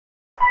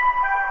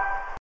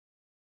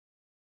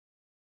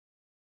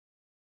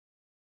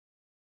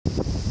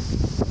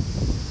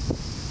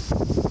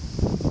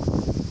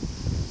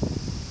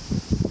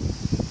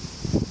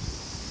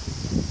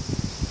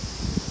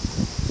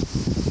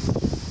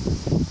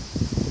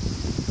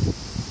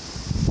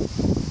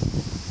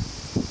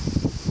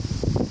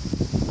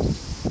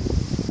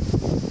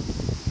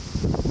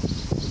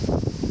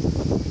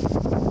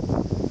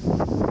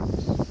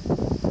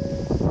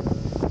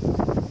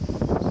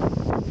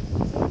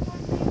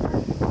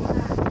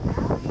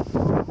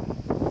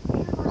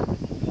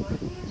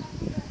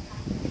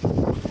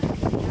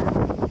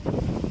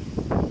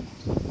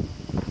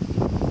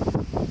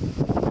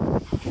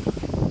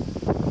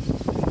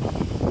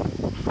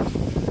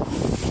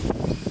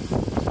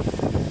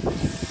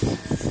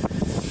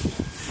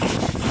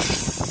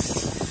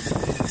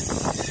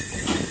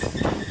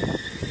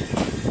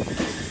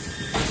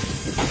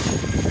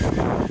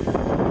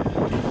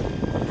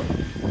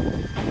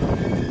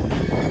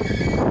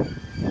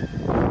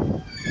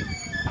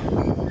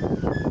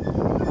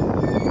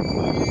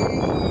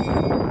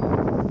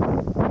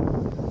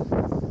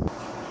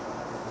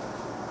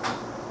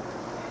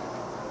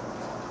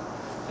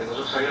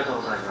ありがと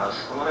うございま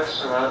す。この列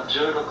車は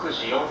16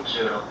時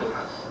46分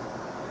発、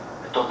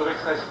特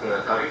別快速軽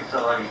井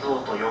沢リゾ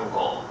ート4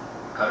号、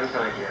軽井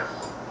沢駅で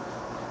す。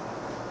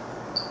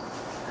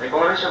こ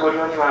の列車ご利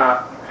用に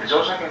は、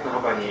乗車券の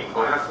他に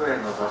500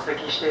円の座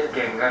席指定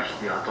券が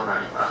必要とな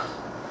ります。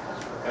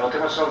お手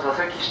持ちの座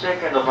席指定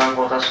券の番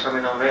号を確かめ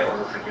の上、お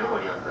座席をご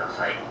利用くだ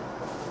さい。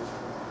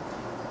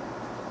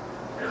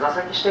座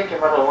席指定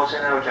券まだお持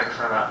ちでないお客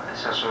様、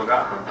車掌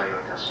が販売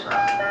をいたします。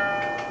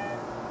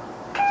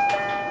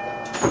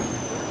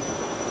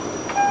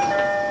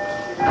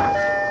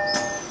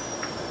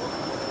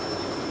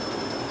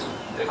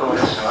この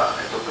列車は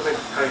特別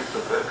快速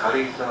軽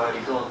井沢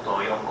リゾー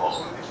ト4号、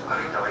軽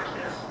井沢駅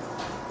です。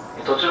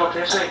途中の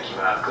停車駅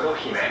は黒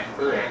姫、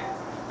宇江、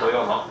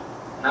豊野、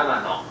長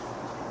野、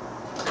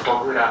戸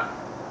倉、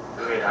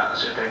上田、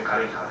終点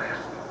軽井沢で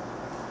す。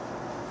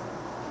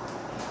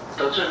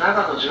途中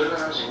長野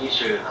17時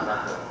27分、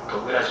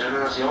戸倉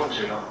17時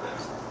44分、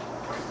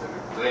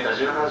上田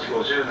17時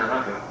57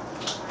分、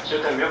終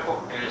点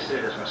失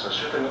礼いたしました。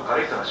終点の軽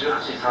井沢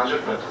18時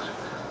30分到着で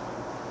す。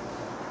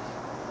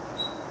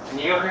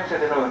2両編成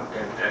での運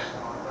転です。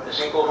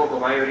進行方向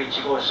前より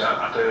1号車、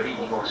後より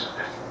2号車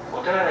です。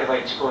お手洗いは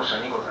1号車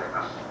にござい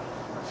ます。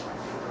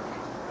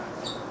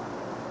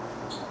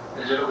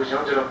16時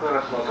46分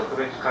発の特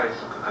別快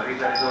速軽井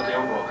沢リゾート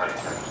4号軽井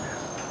沢駅で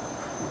す。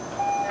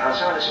発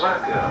車までしばら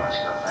くお待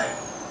ちください。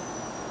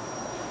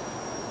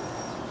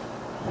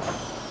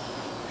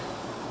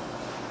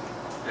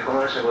こ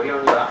の列車ご利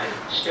用には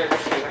指定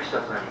席券が必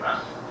要となり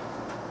ます。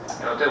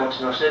お手持ち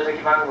の指定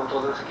席番号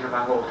と座席の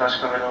番号をお確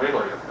かめの上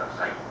ご利用くだ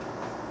さい。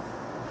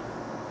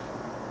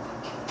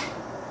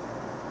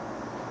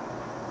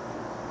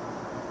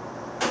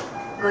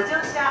ご乗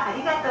車あ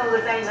りがとうご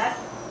ざいます。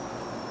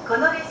こ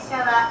の列車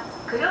は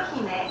黒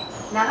姫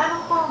長野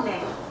方面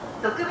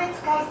特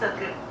別快速軽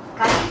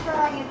井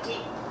沢行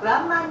きワ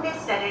ンマン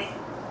列車です。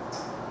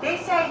停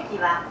車駅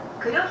は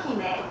黒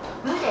姫、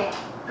牟礼、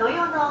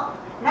豊野、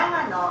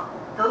長野、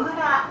戸倉、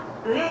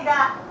上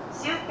田、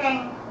終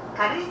点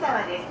軽井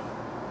沢です。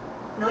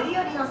乗り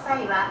降りの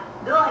際は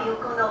ドア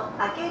横の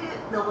開ける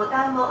のボ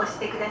タンを押し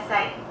てくだ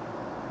さい。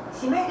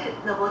閉める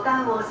のボタ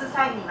ンを押す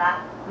際には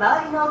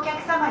周りのお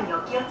客様に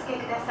お気をつけ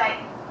ください。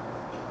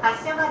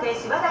発車まで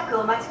しばらく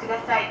お待ちくだ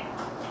さい。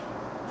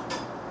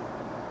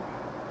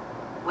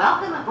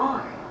 Welcome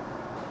aboard.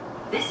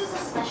 This is a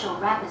special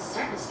rapid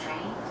service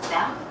train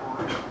bound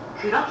for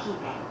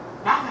Kurohime,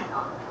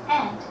 Nagano,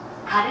 and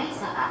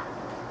Karuizawa.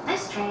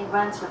 This train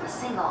runs with a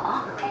single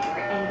operator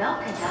and no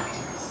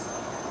conductors.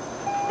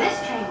 This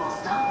train will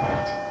stop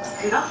at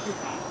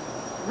Kurohime,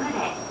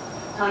 Mure,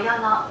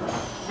 Toyono,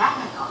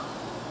 Nagano,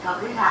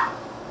 Togura,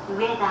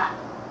 Ueda,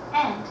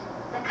 and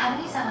the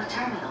Karuizawa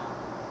terminal.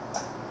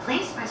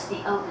 Please press the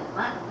open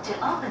button to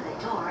open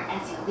the door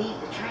as you leave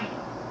the train.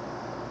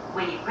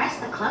 When you press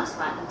the close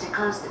button to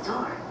close the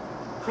door,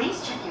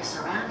 please check your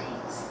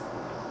surroundings.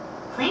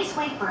 Please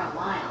wait for a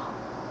while.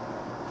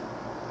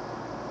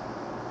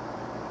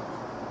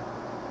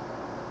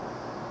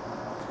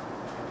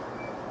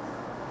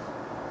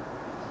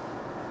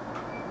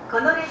 こ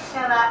の列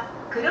車は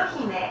黒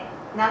姫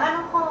長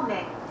野方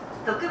面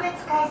特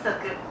別快速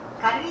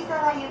軽井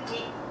沢行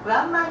き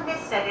ワンマン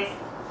列車です。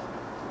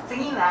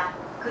次は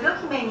黒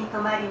姫に停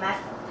まります。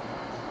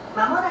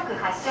まもなく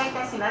発車い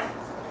たします。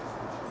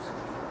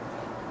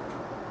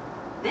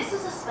 This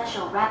is a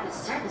special rapid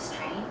service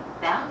train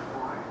bound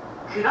for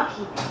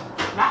Kurohime,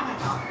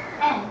 Nagano,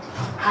 and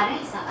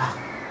Karuizawa.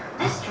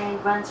 This train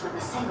runs with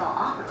a single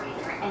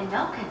operator and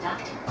no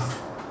conductors.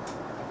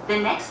 The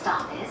next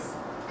stop is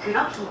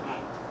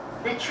Kurohime.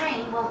 The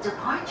train will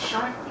depart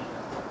shortly.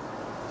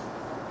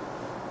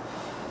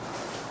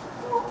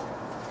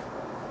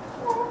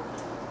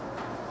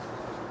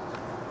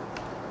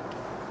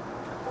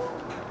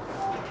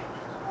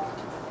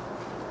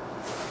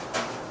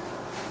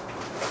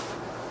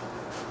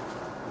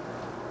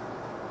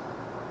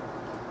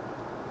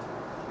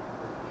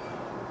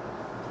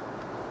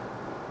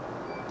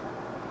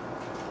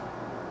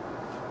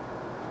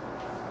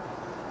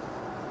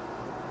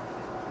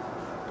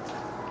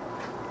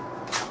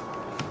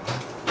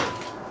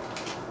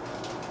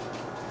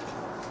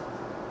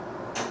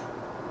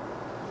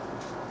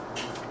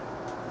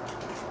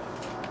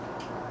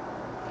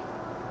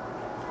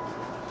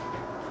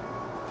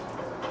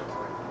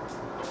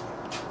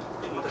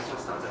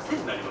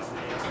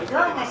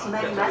 閉ま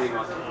り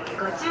ます。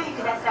ご注意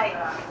ください。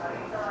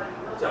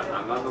じゃあ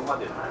長野ま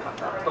での方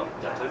と、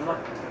じゃあ豊沼ま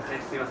で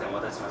すいません、お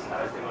待たせしました。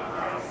ありがとうござい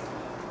ます。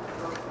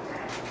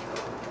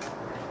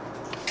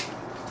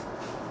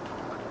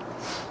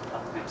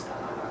あ、出ました。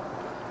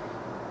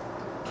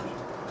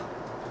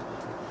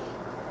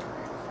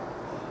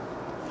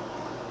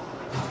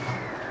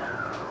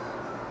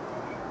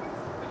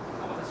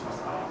お待たせしま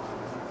した。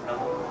長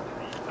野まで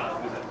でいいか、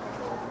ごめんなさい。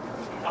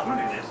あ、無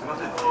理ね、すいま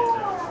せんね。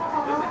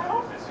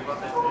すいま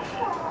せんね。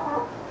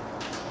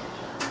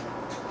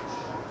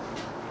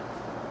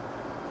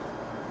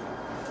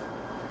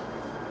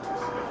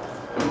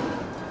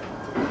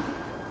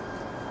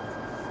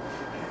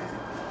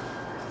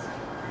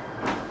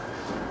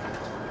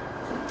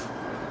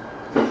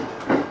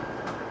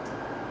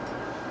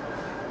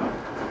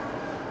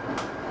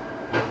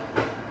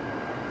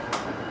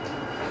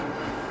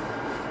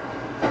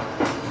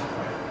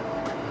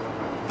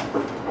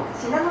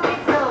しなの鉄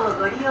道を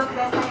ご利用く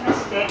ださいま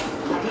してあ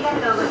りが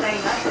とうござい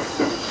ま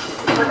す。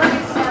この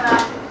列車は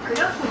黒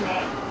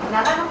姫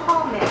長野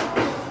方面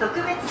特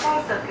別快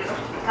速軽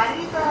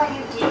井沢行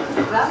き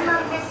ワン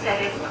マン列車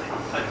です。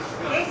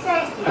停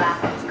車駅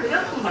は黒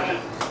姫、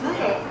牟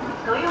礼、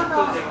豊野、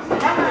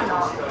長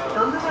野、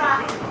戸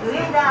村、上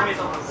田、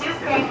終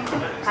点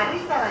軽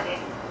井沢で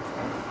す。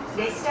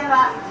列車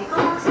は事故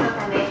防止の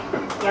ため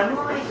やむ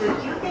を得ず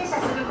急停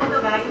車するこ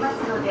とがあります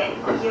ので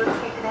お気をつ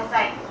けくだ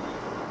さい。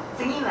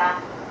次は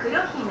黒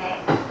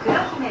姫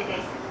で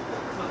す。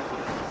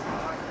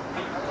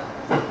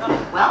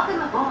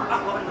Welcome aboard.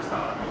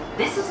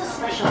 This is a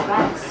special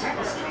rapid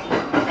service train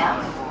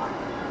bound for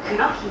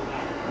Kurohime,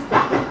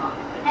 Nakano,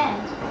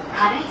 and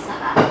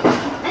Karuizawa.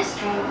 This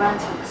train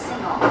runs with a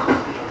single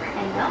operator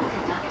and no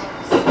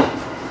conductors.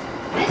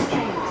 This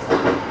train will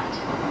stop at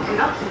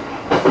Kurohime,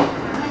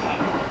 Mure,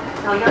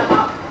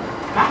 Toyono,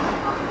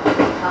 Nakano,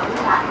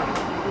 Tomura,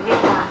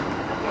 Ueda,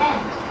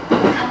 and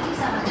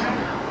Karuizawa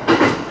Terminal.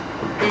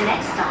 The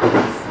next stop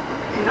is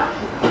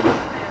Kurohime.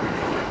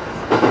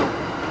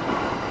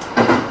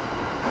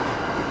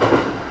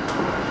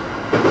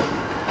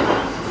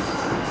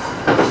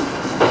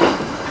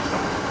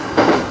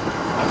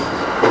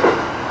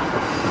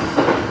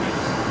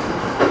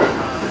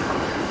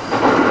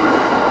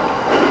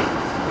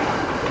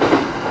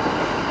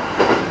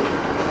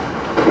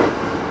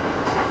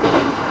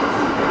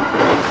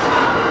 ご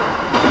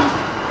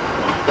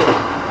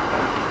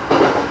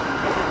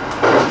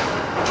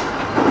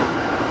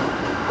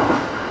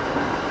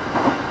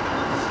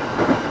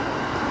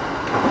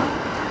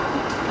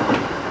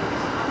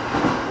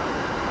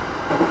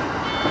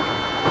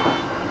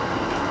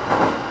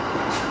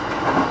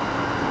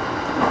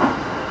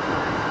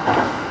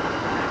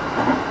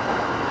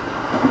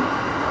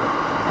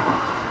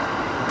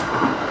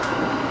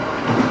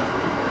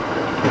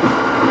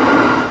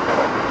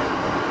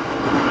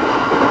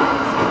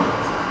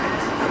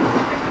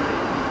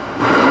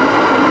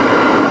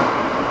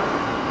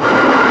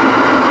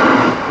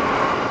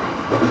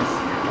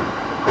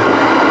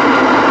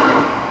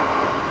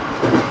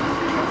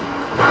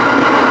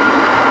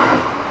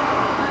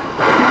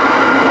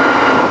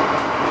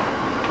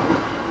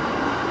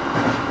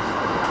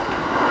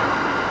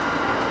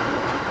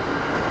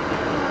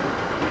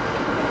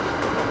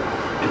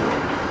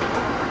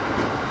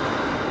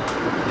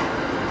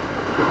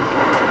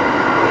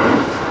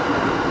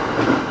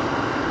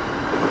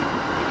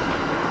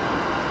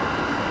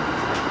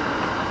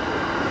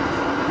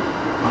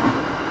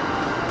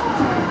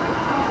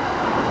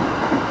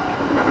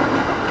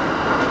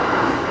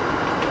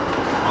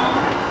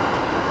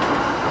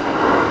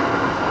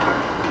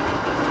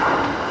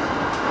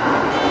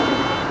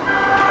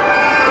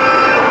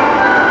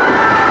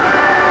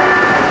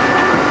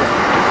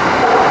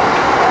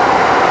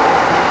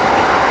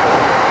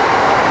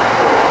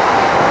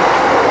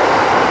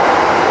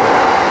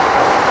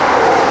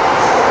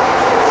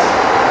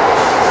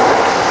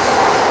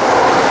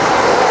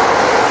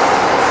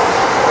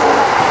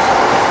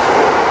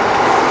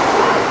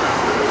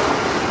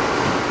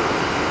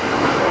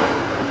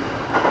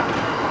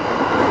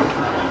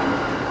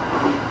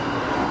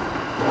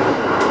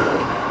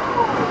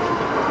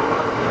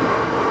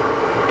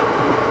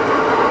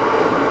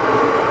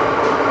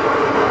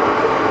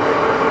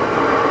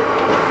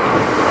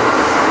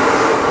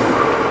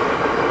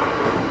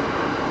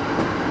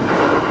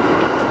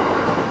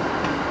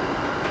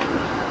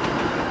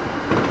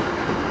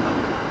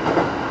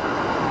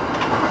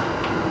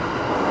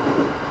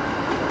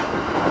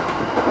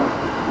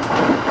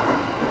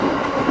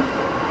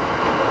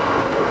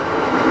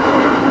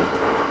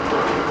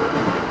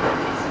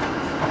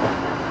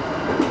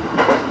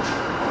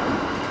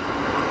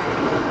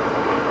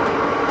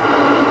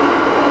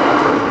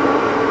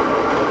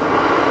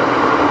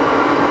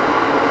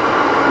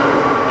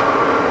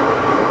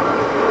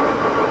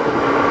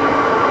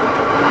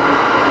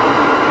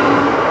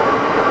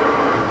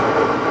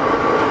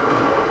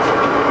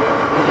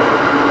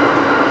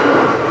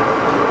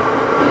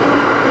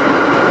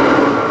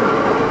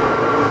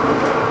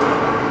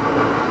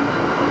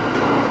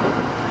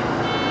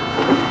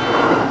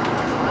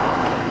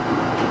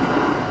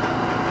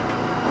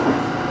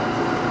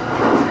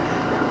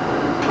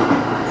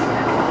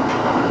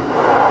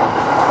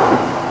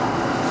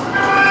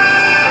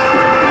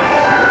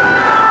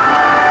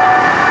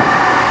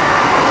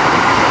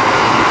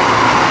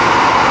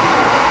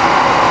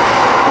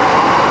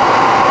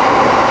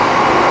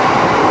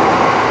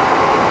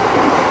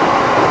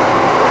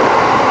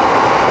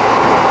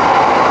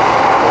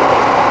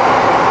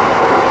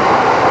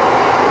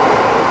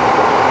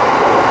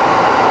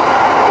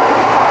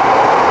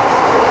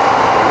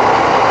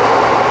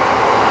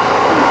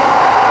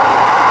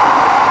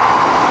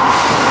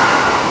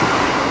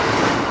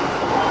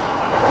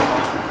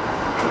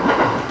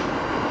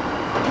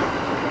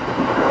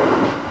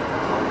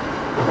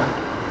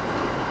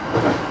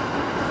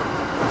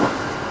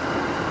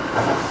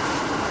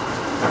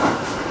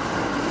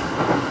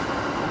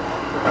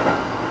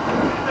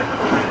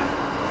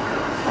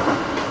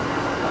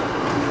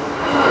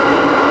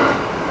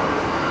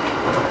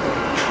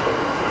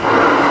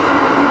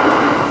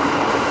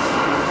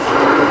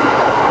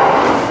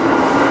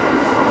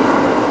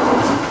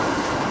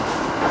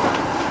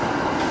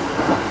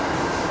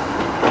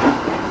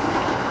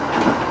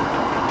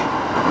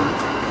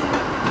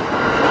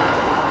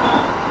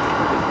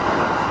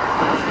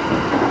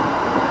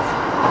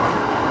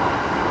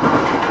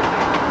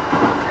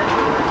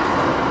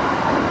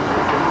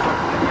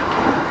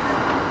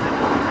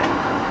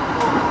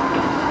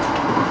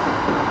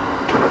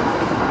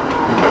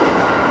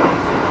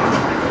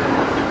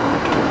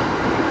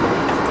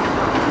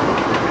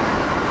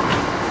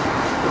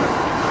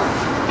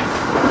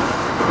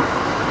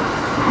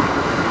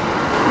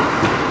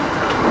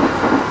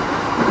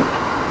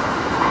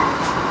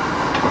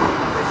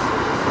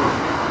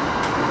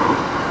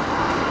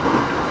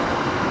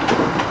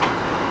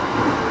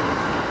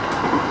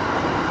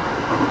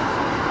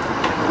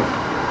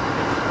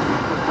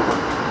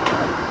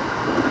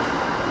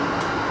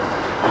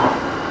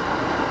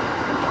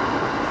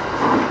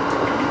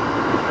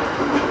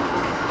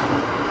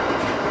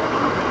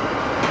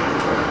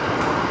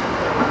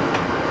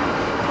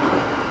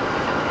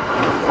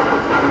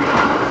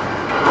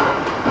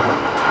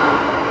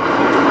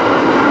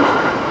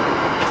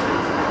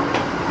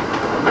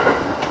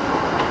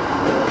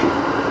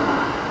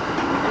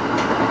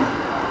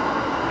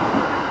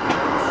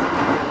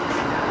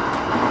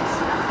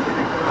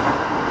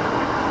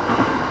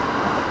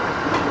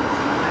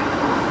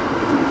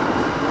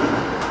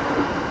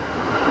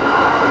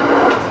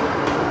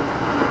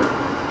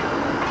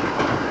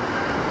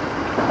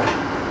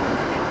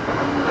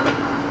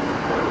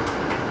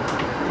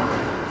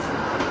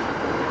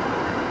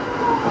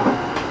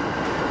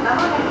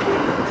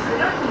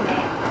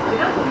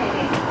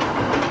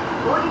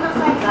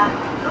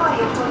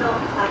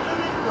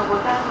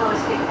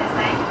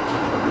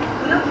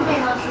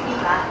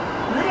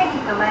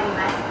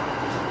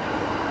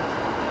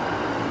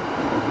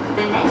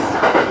The next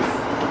stop is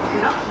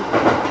Kurohime.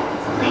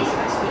 Please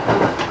press the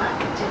open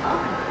button to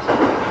open the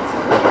door as you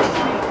leave the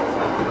train.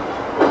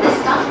 The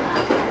stop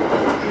after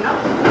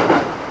Kurohime will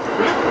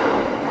be Mure.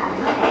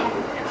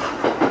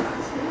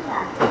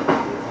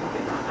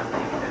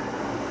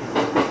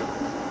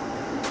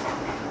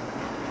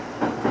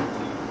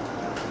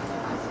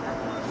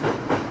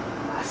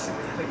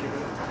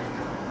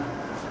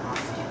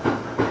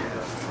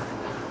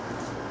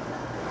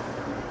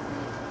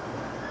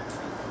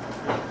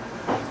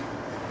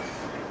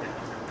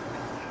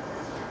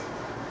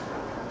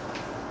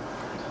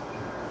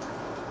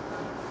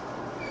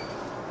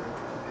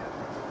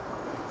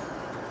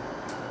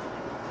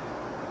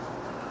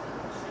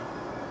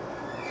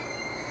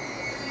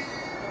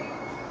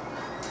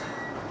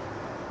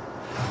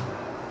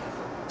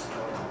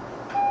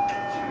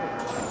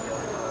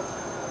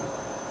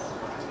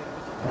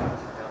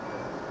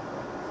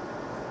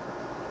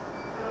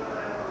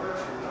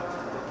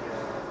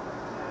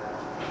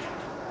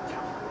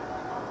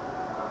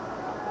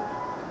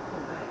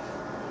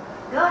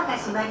 ドアが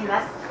閉まり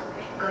ます。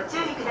ご注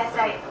意くだ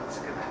さい。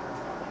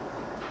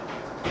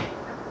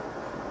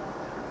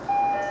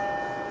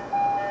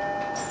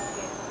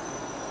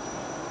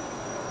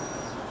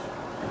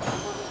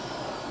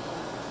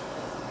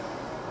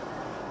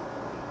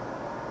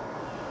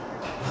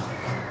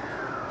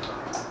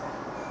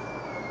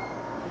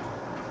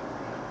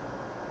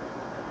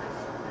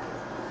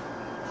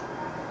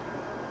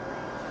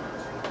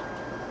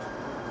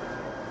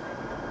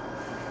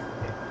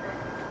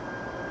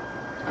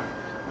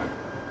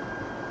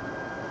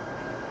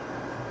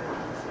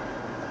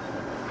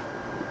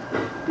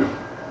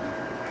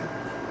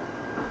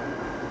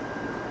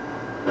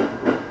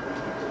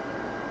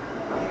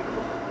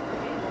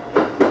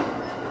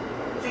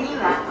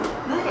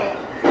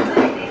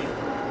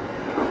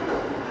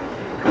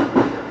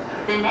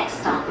The next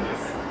stop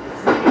is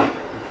Mure.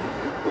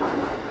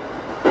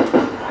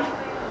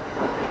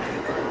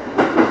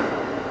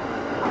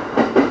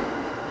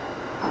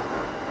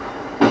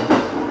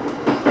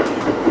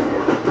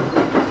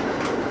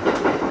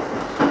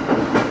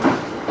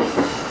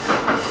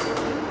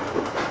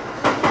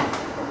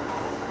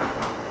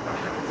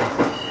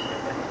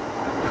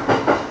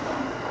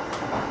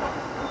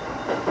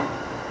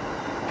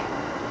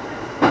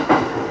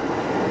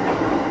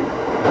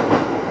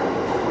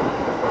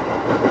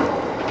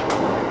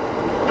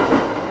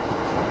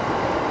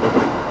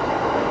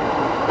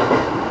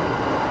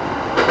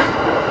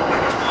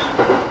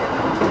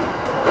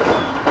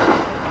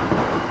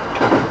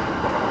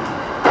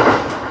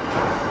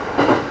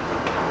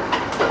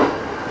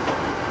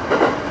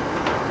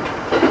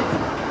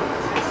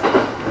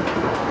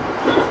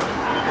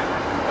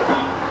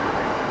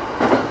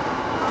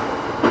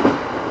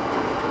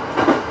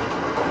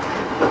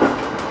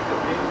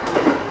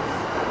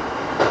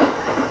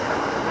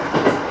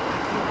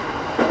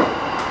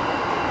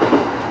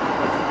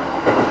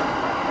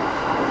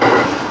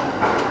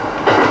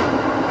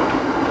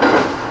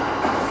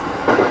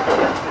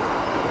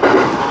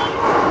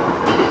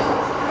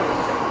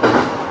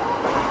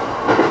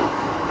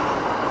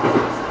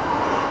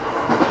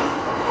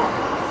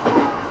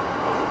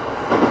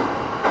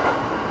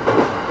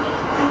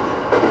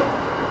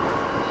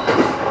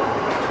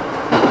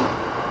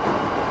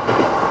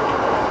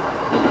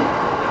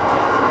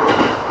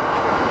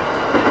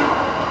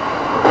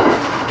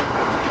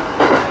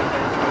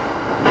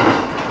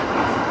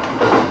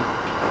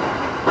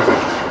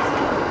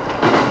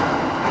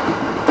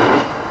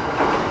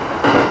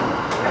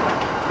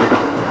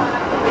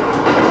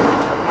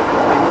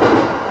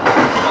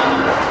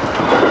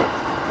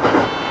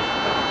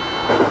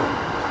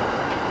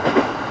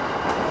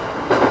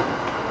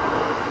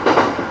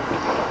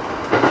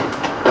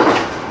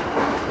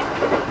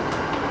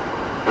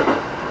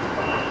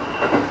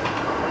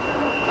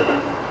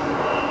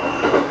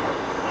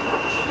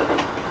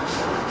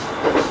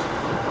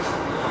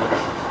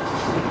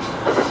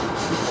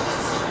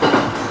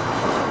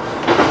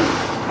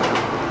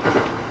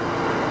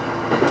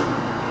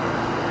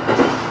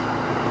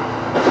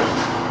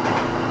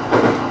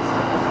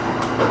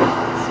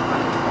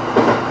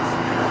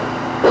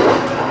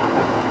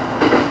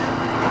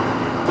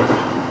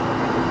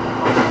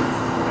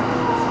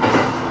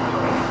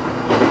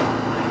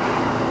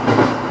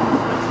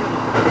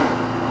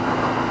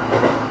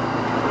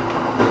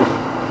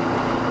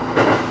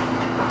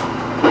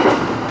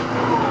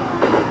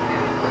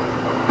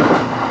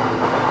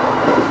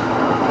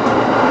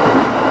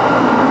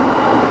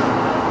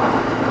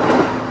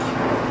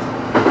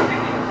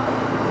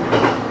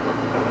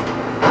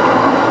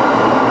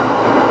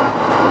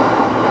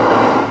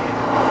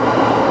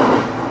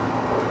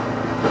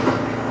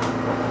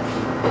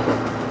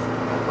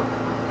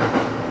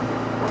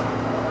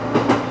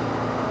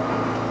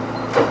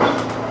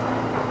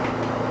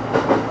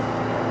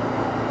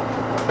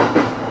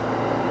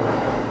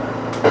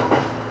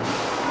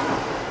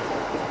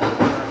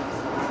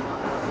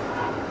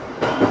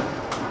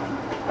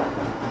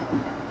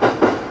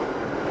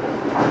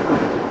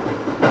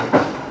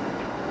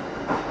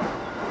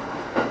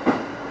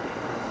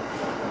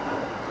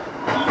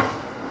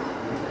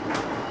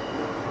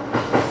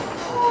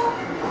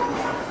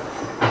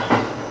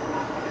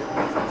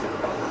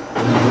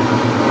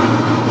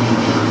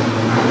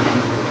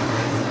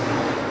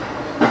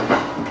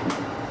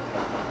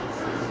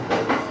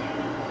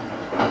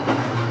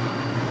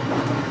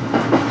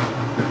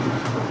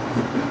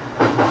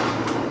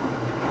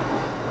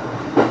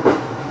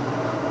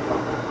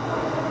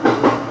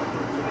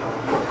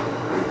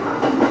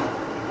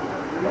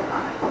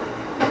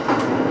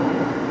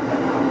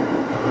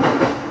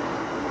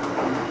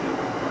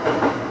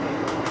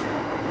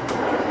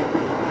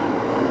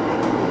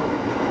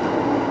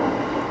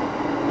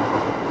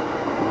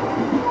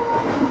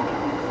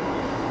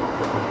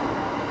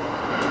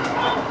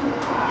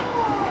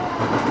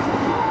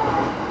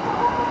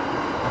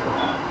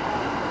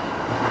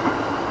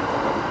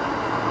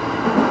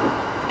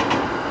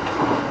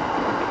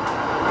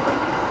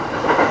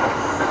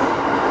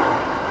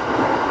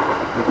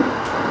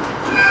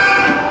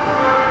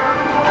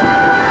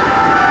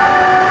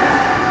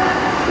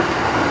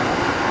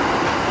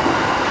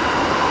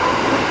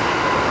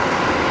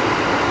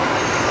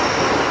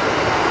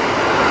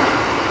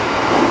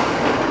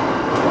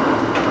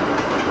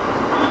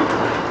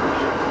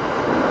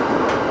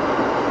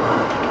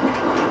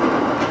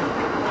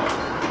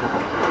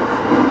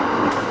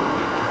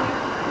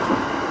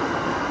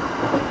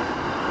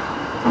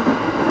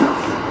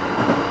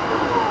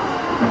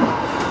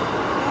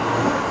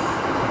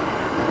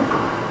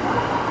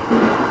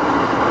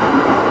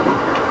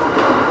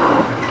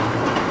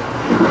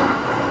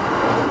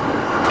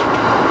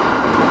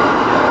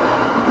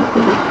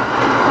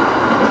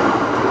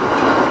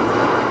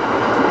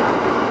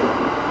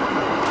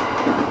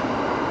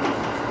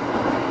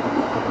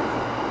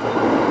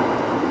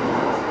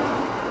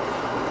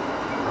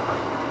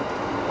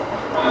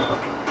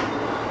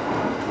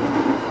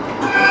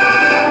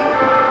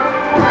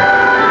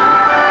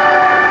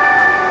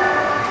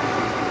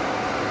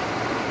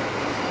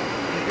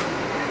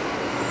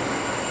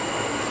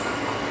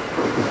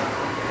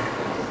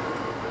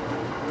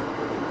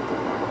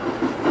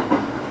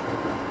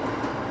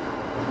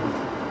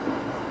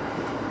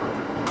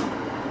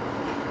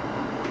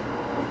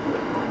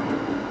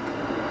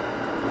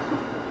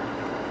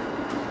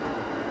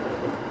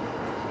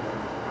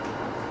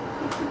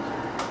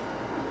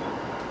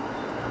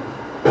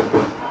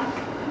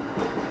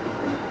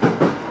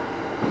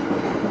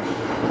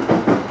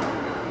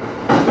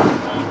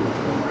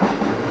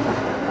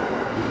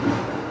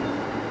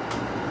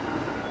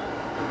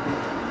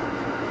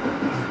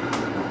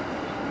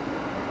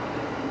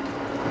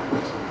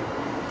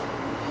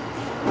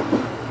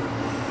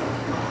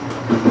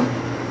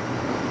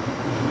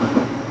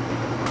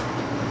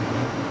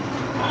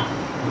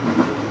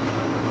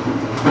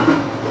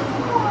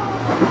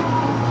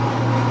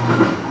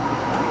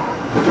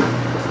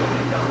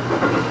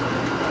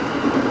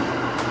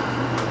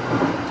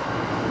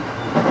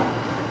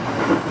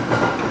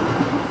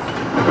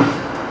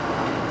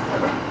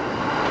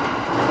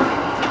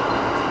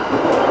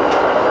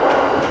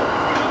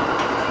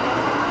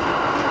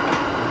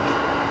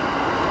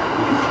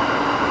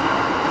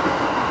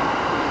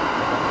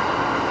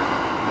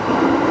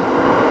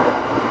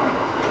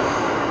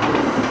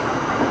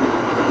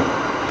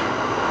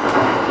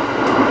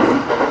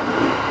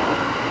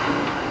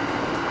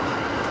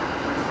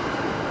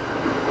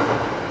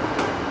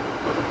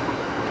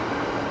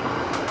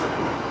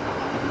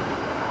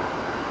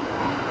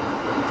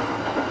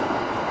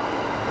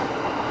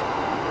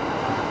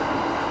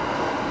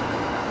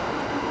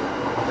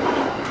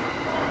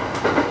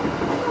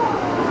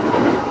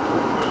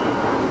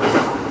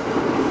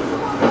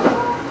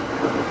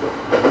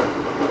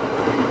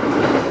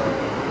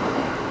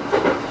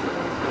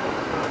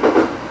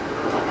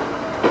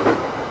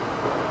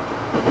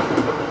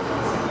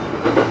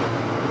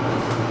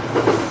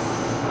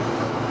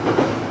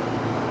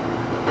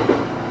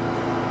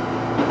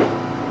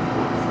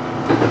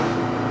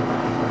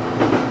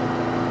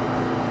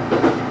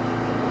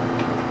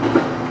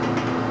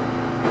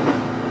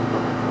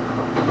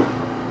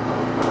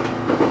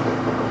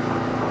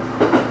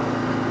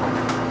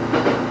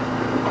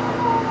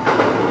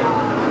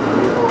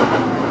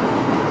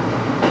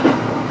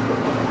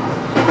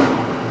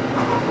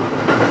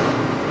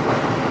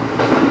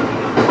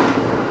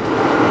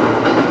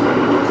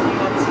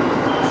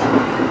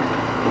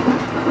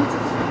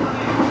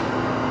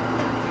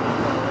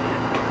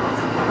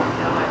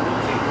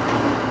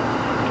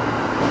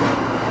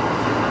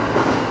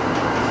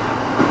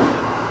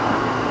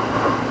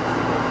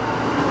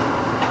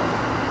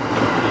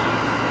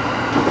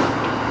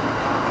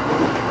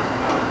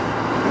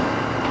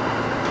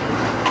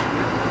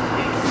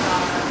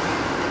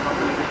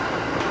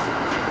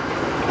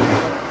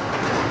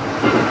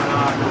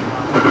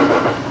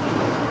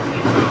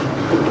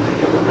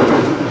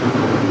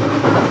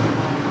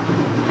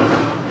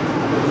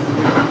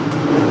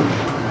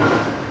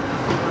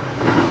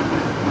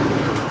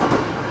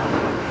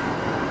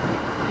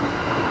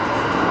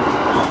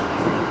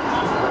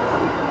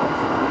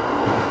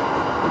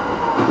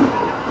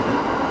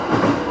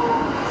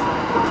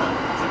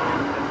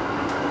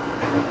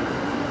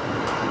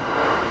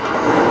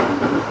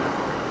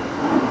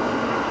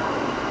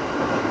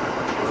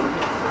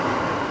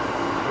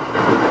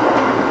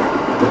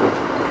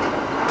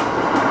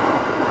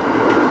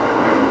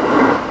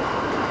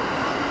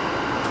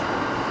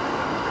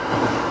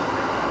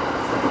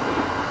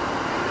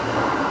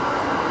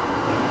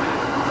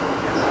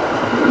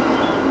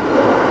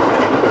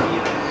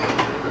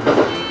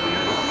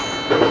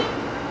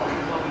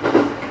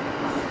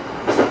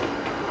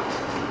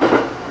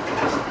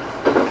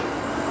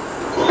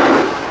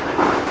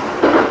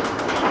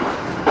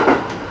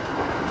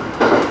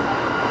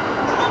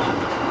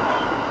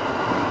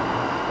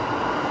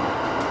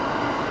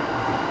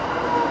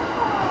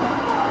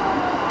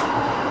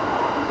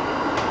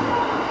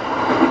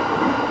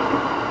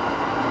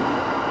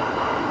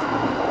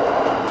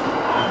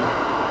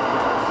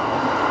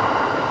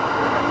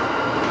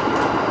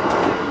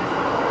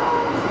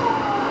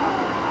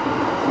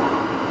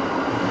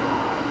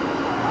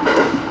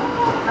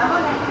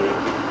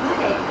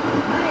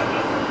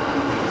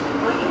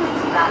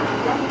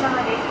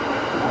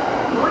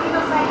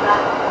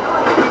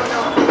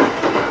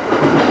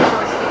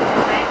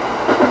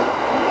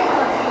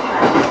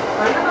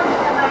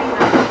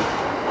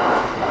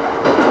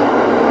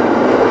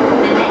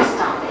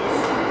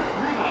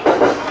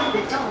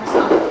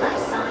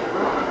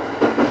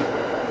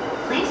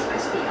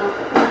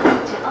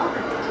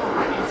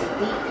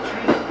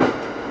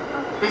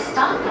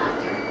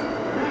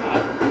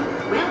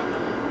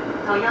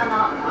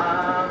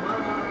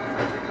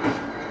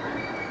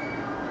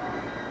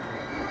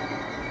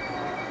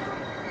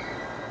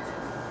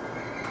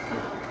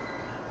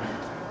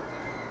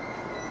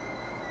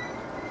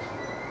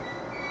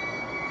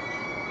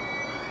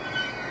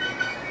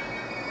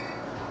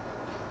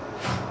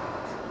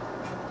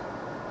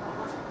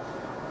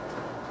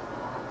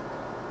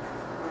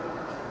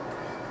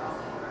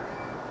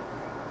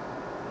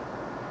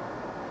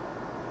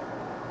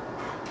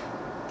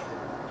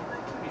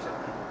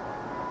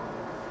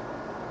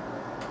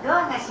 ド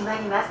アが閉ま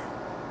ります。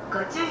ご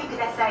注意く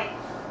ださ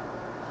い。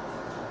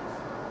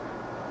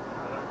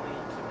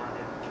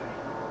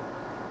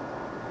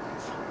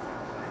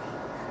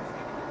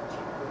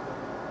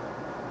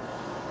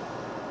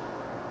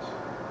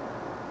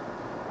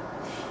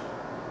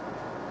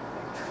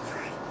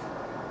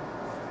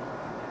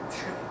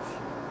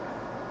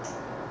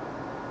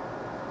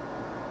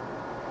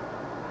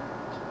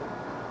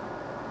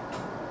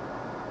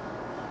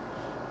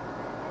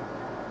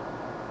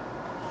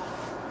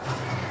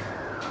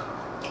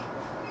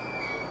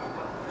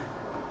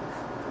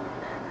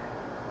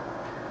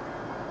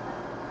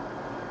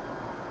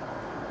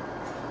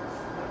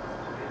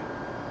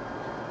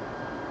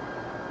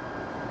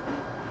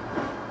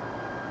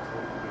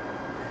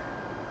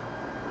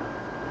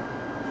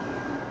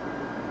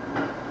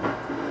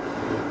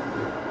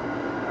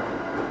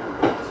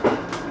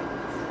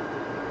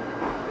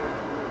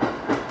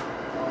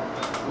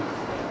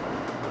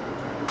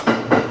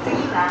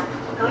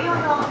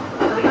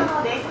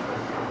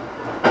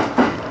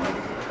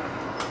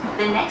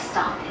The next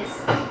stop is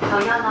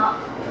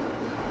Toyono.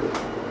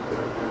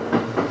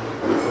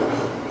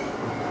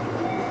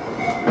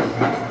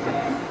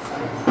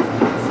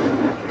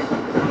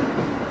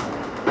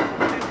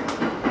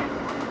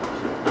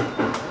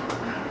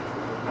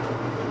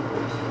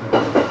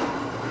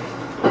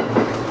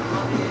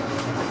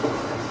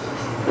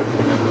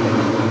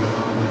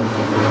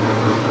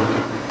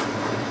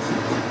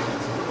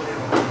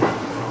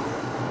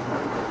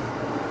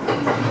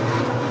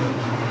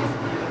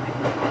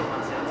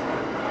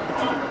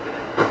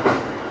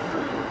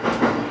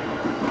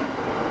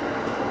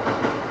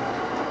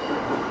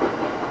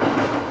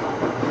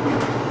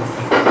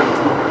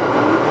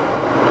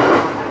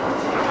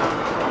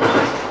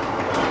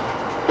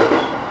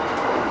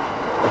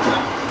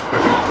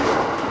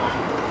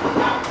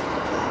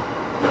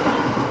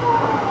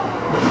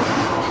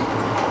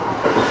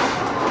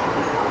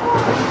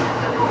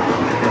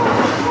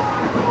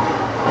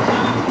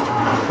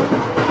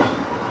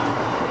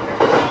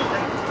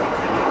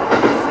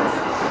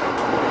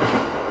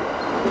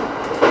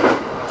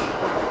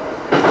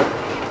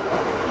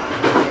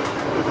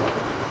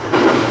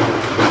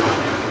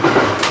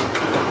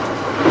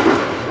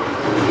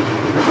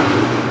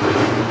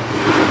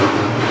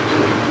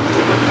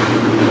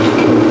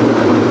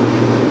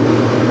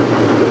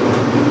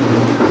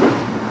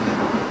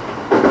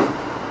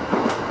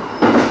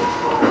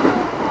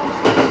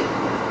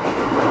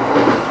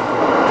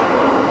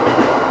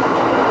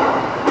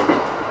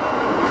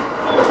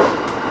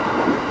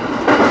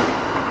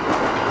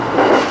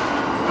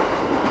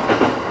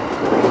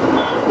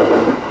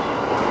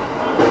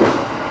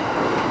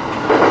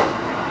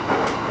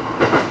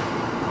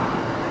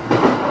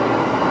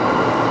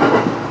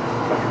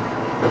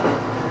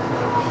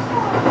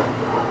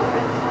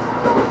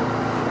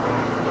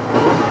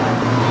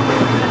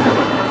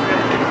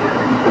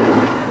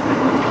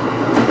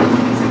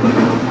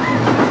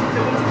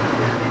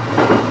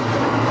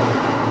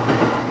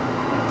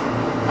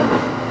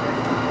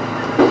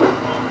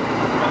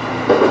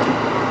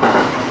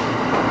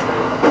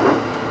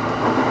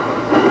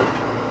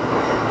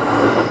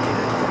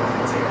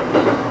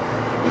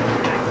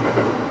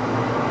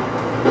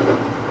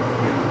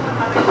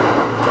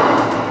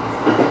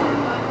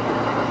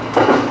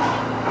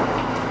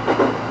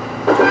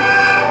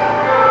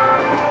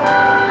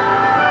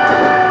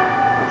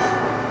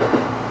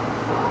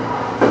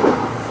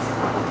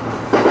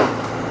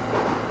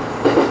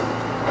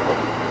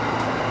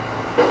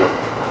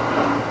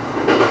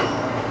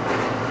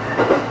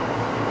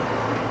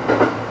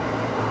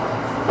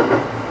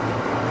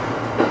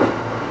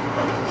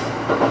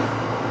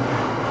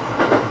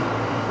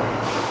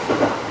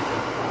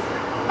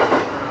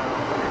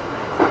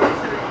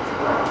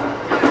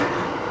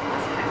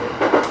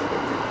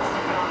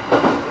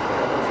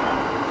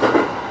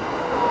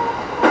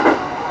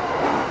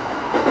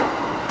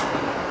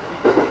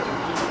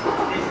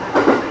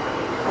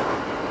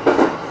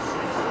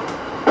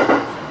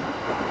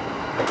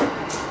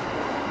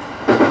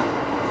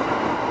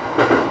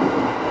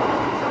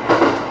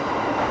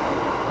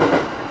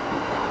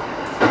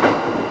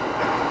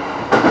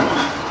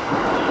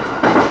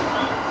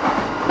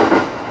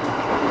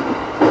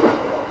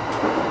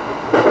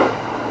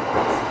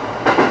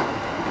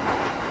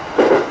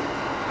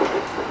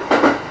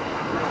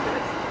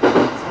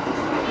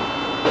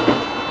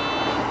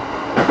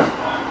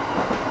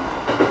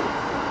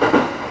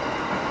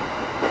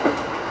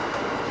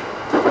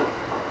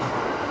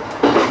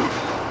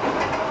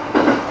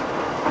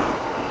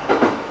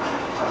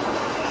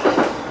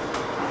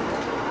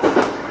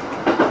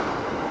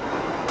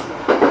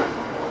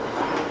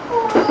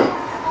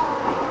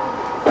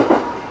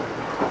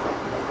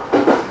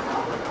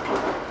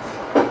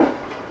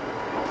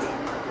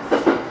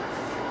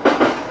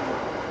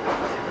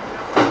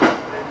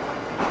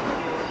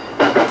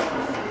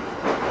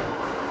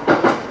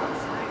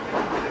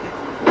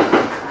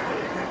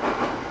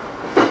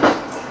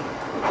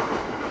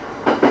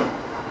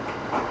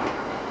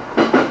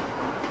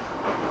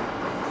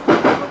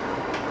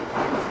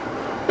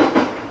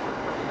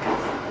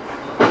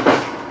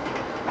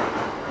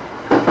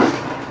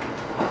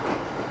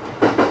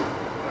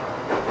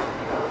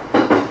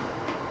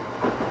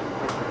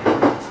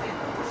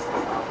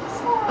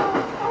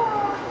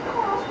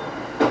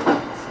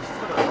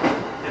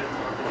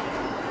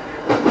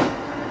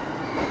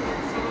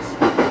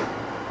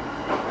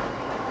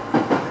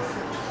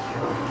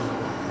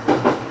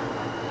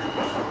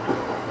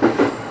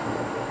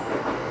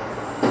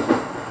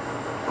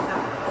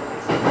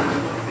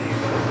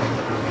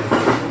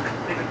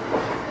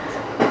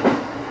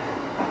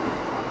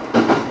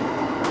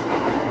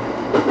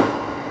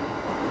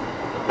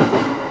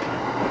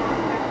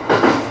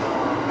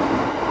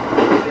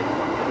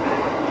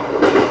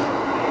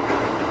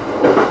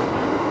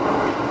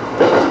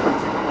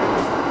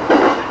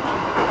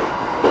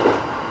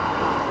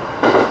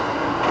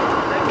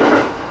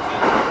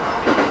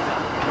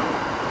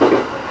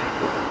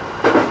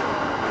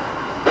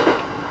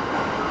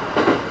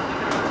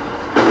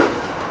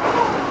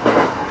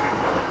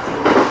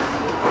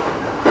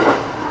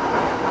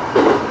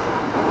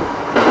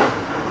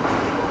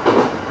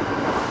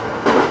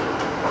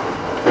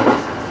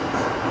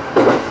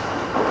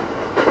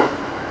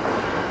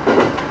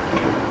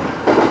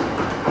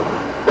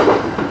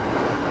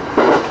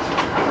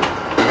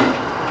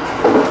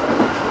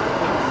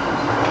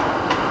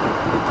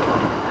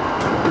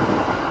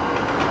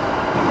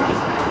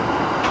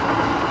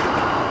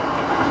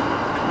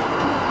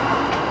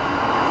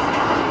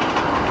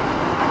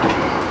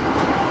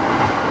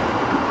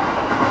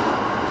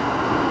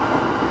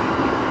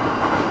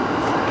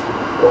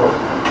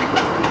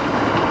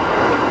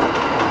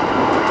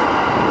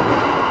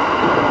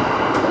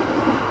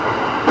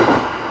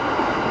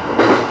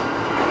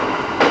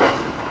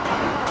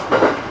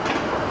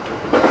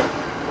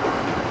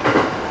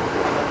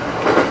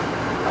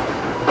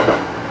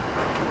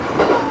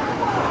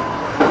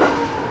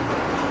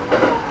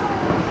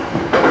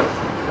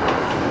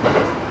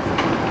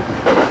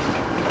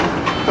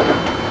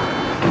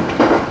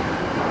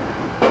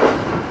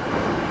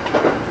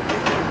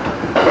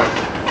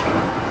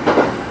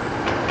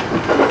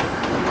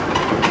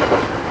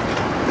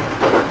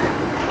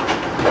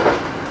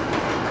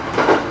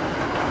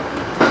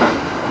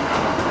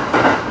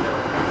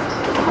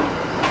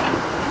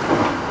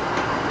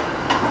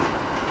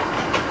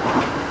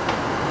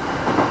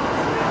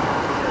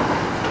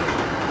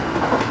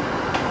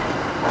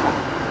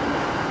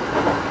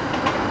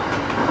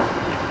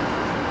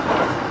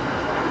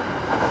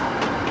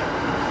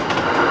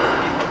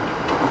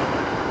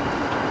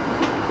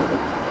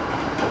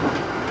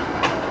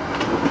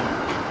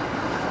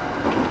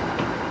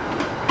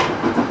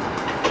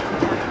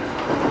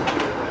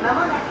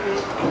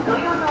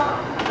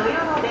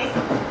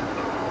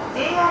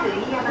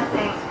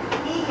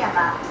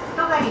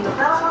 野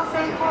川温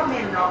泉方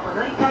面のお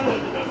乗り換え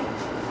駅です。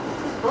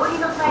お降り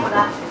の際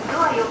は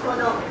ドア横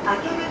の開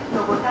ける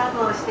のボタン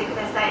を押してく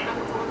ださい。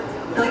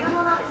豊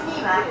野の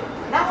次は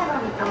長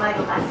野に停ま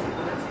ります。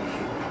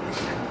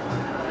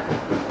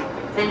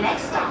 The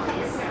next stop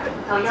is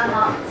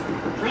Toyono.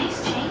 Please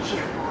change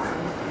here for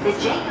the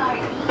JR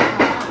Ekino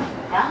line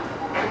bound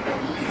for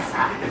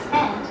Iigawa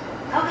and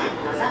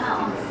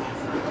Togai-Nozama Onsen.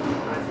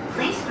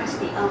 Please press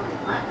the open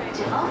button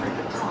to open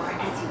the door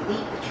as you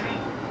leave the train.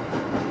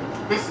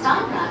 The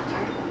stop after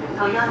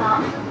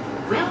Toyono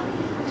will be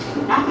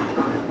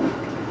Nagano.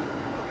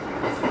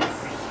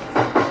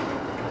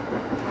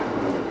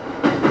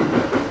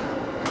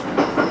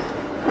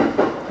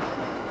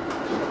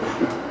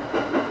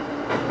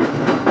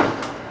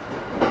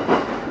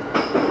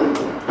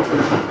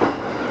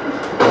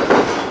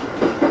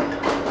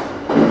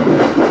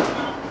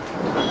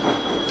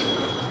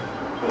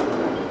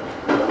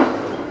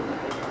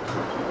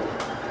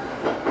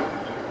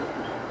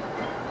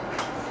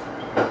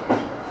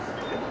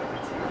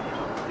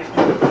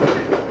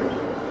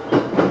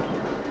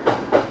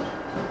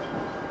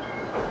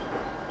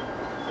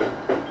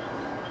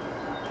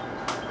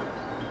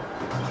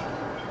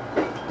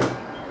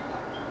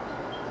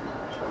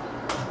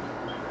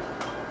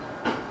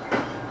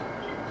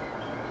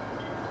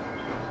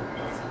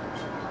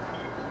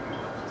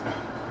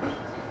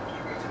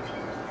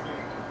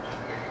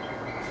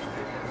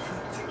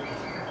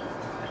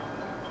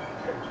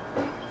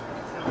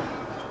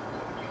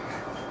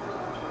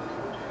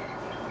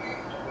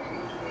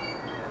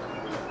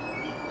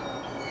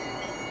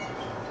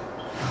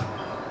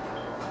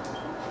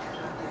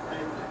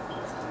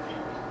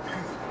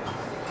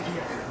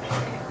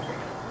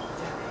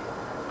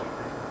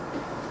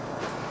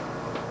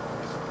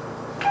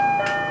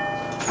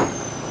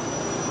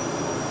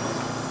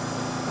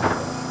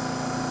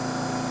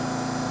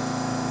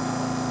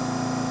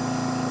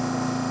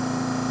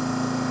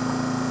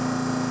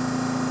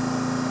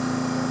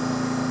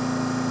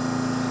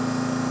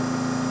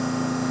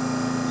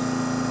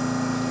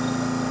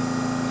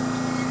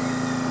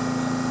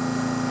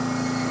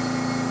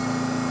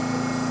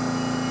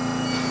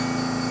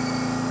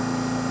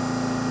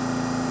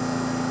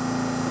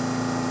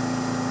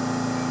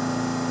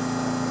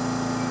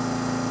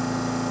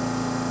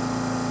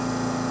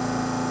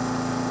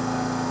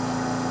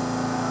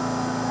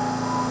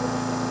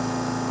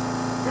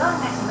 ドアが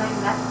閉まり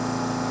ます。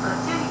ご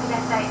注意くだ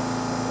さい。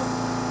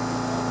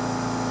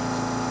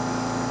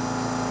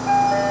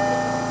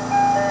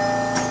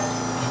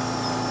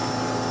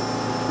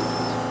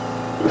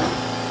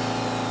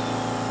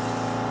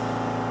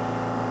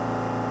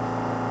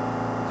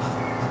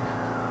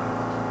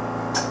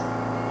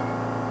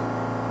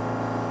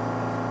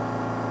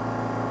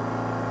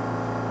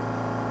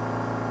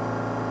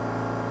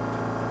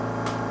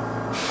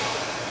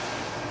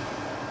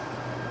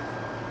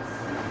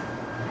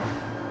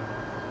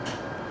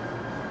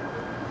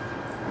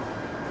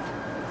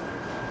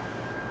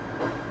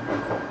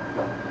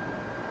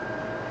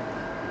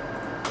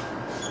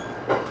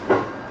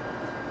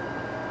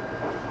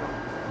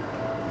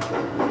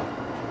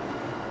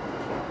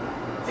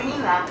次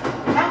は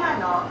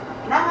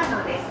長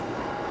野です。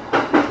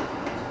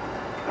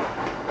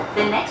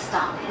The next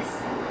stop is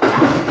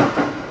Nagano.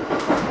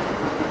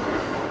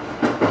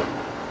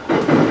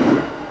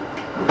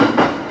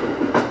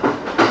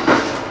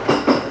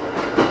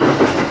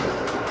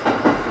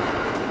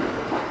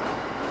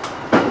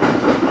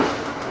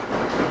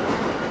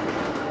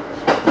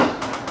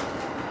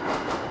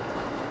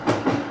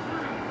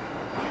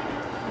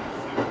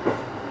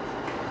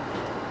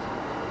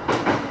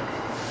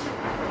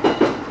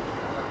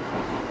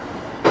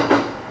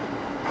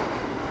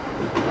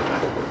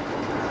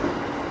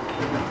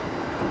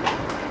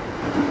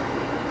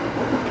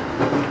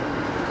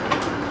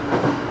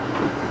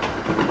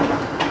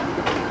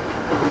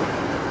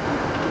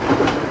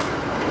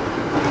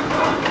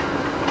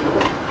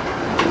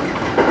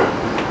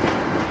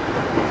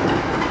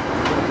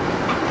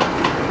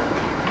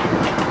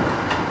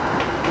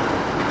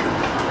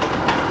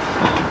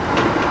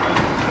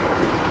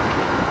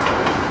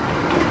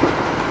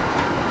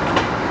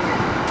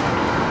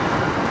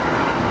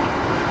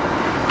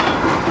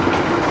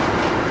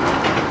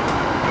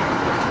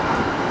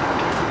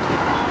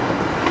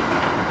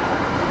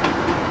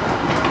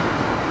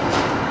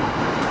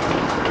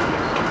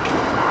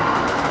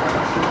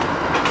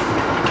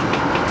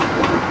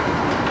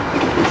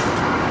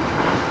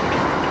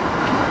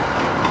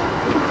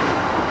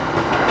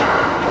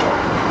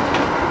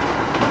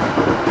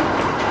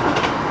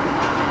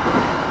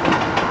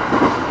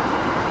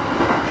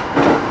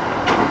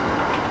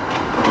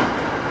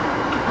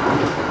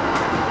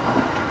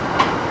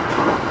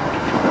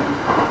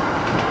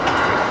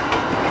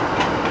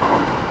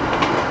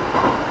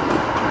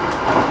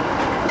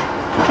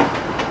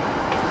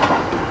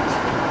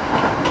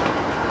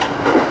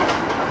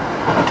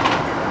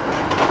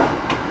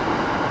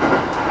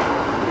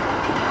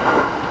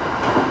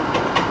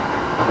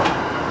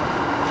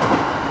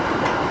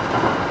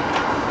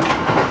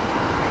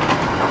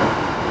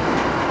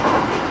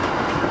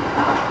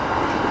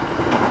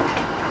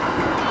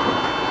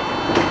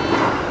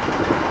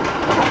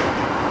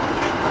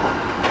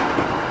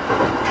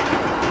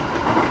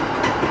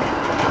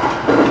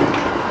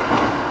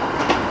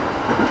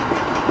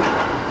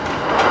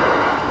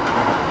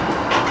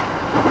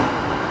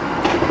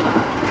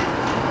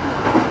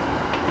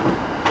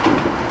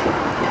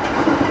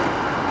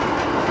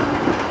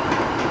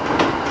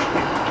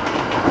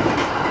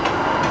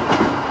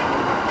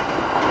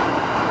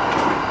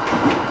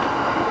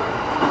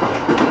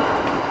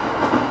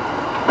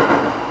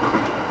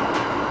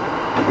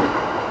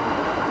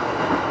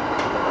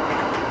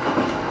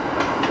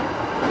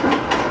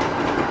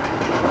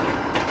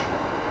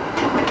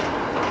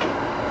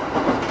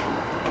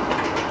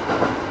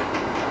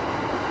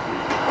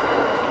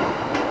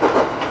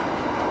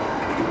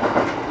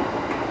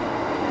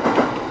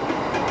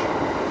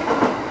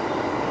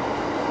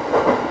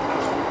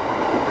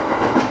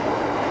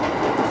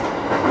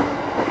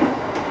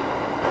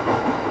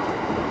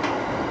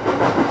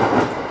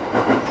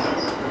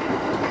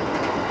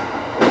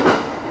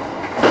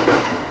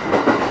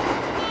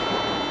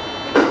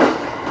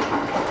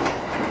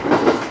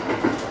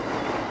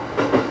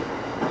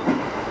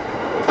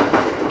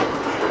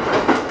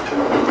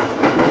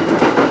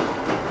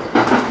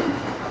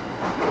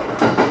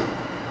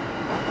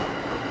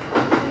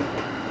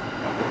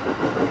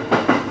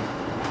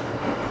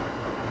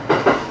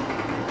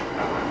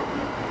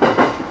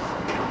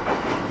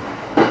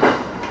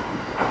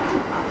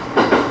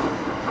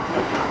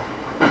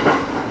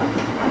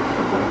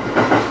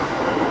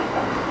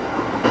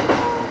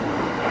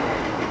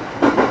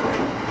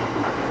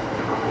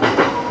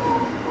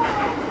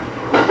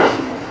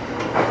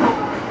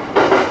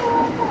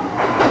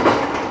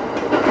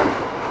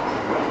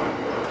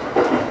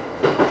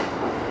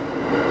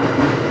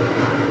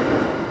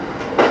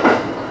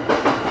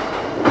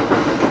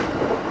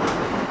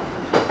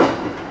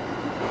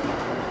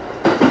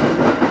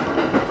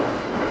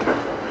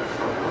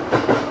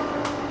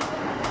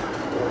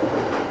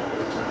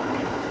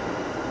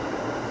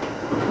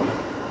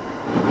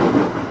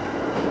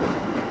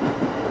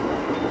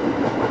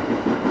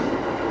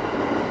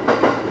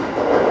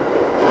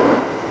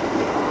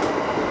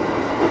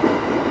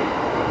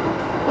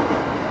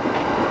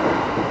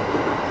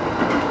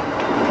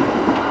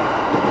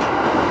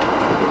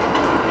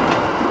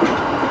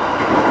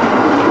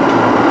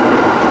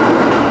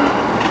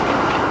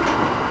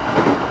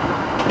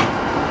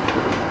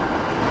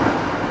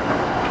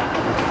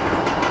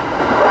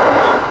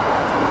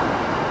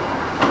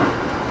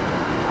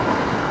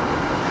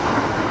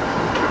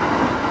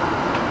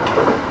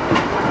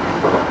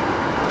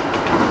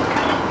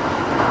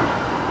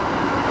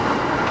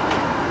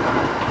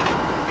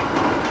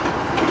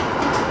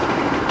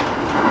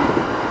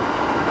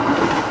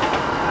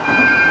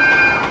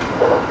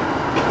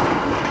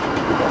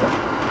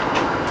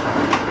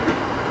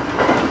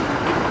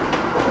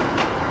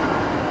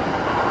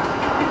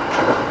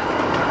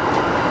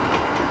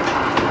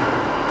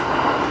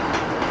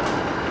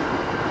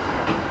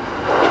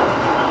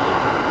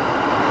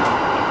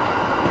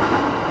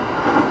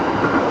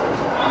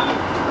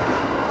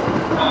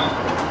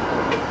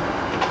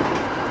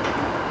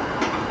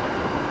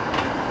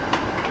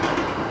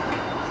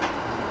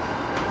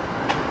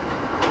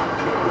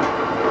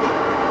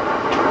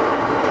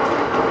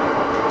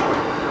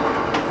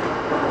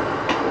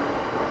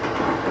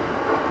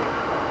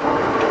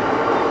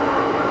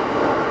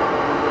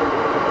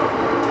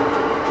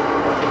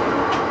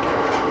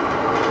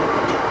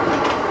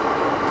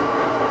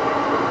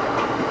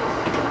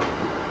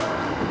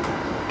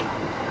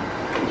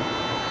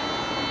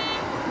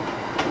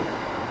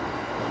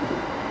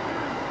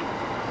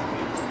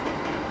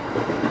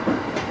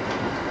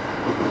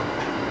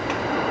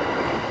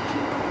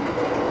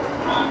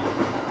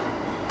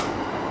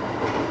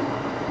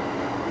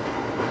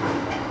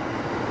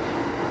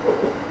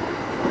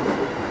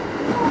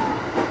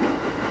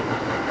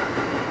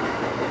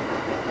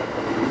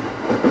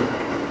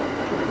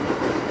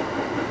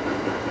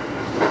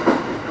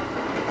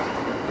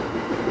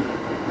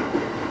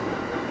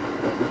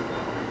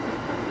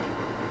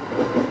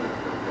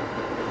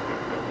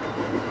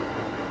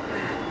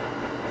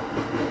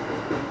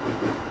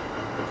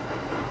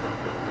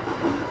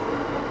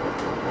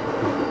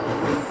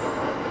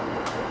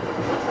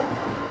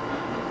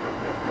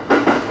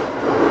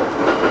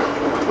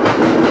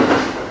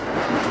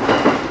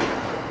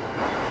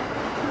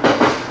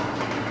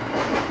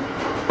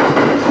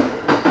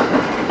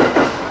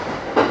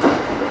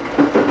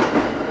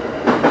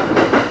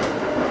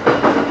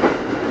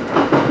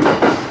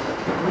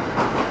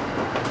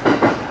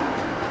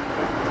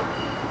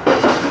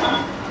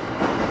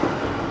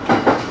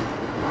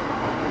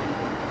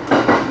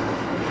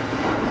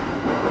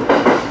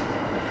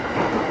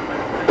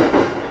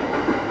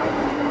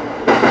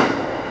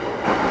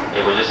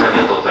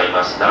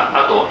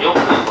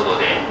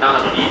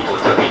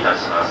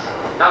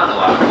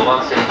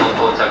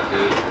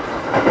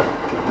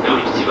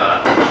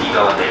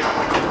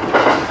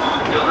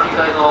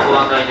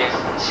 案内です。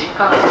新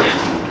幹線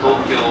東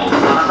京金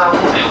沢方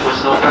面お越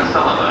しのお客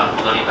様はお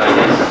乗り換え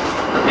です。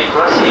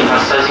詳しい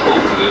発車時刻、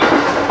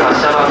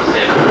発車番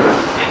線、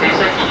停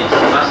車駅につ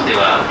きまして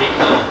は駅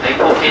の電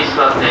光掲示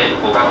板で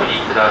ご確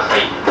認くださ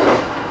い。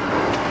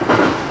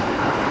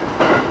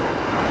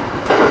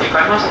変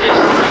わりまして、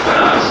首都圏か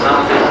らしな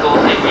の鉄道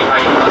線に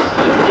入ります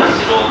八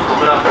代戸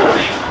倉方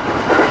面、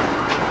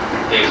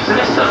普通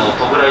列車の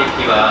戸倉行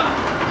きは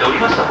降り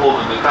ましたホ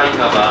ーム向かい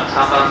側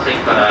3番線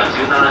から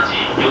17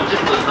時40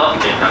分の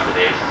連絡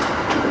です。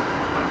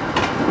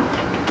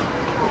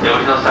降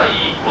りの際、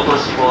落と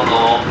し物、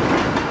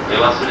忘れ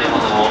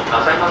物を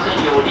なさいません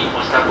ように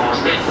お支度を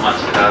してお待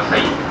ちくださ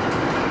い。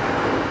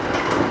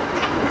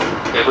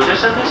ご乗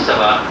車列車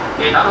は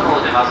長野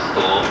を出ます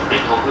と戸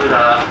倉、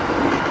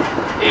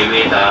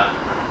上田、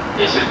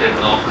終点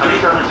の軽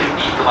井沢の順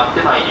に止まっ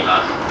てまいり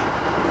ます。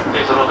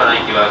その他の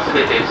駅は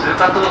全て通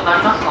過とな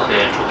りますの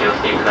でお気を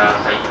つけくだ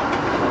さい。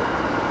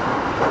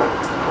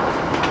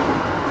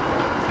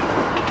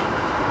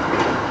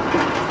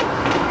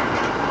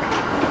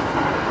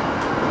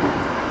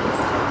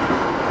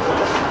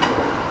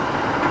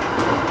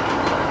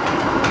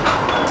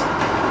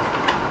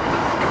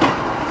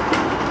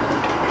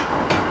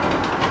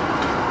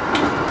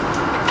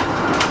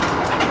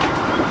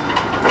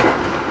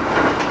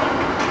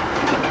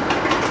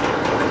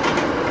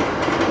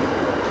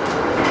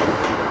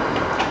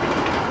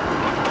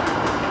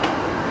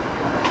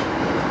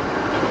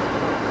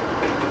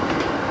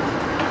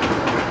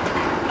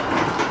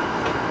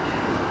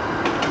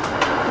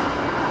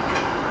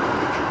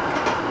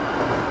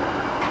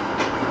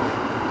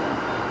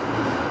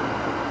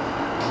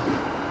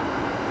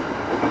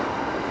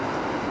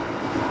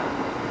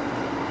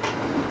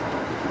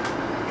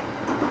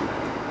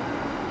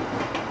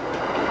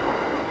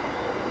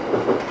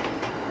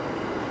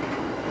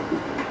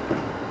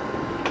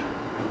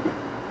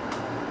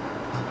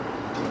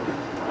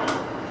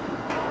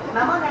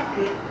まもな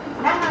く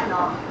長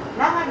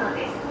野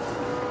です。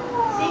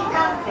新幹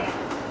線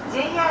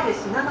JR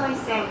しなの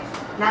線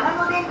長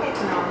野電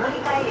鉄のお乗り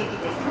換え駅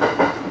で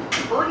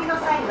す。お降りの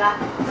際は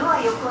ド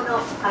ア横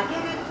の開け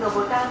るの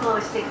ボタンを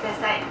押してくだ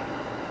さい。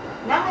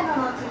長野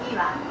の次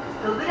は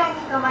戸倉に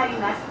停まり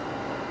ます。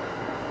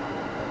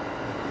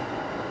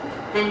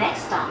 The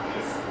next stop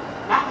is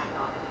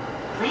Nagano.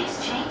 Please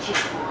change it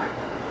for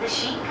the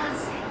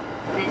Shinkansen,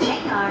 the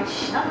JR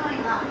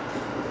Shinonoi line,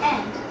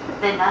 and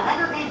the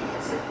Nagano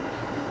Densetsu.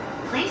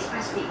 Please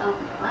press the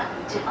open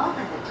button to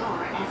open the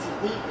door as you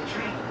leave the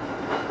train.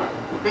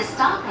 The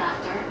stop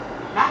after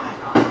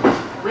Nagano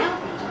will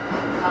be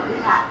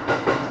Togura.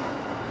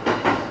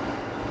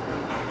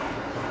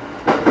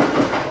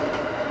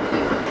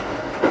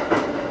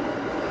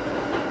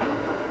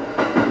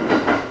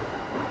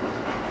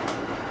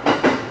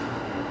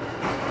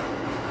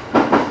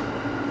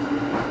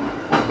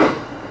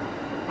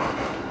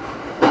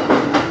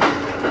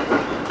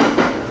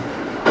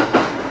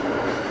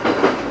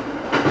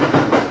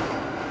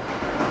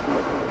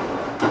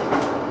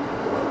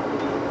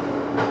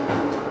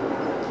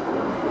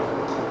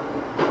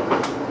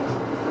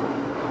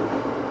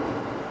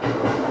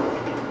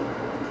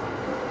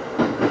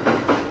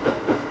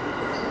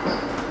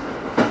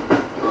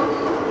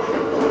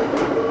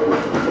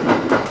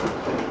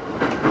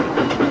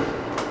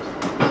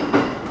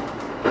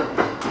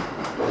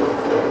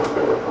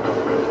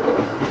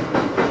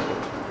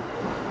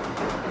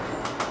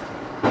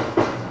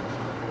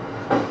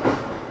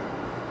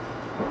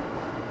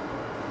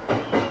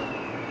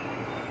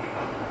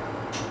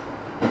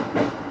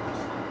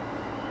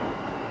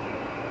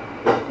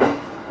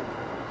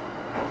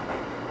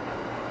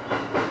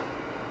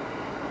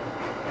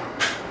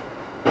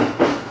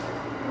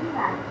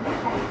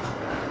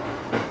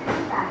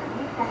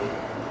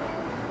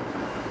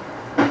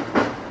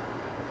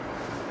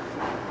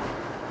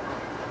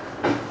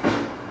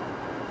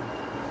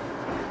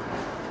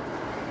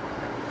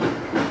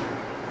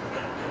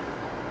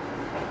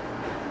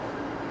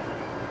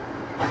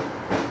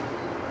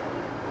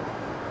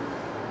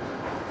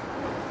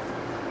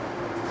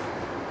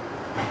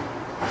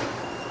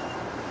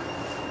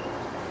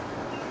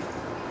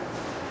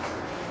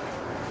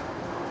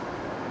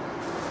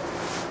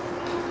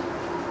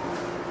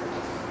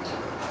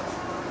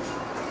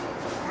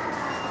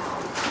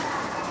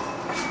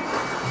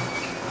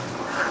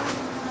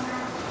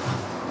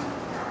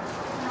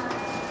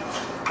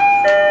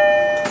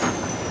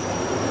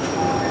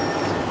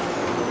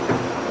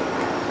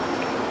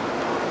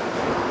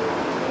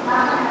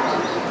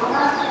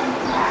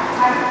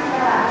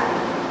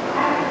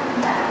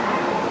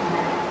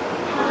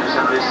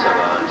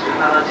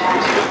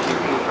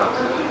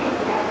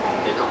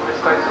 特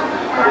別快速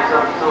軽井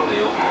沢リゾート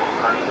4号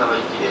軽井沢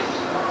行きです。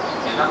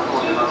長野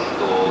を出ます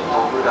と戸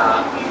倉、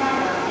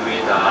上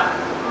田、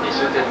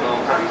終点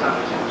の軽井沢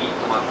の順に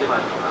止まってま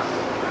いります。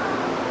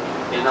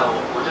なお、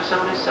ご乗車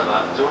の列車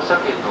は乗車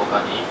券の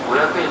他に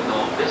500円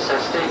の列車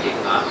指定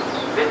券が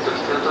別途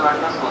必要となり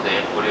ますの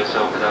でご了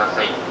承くだ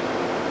さい。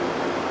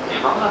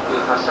まもなく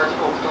発車時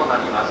刻とな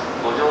ります。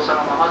ご乗車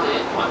のまま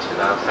でお待ちく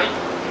ださい。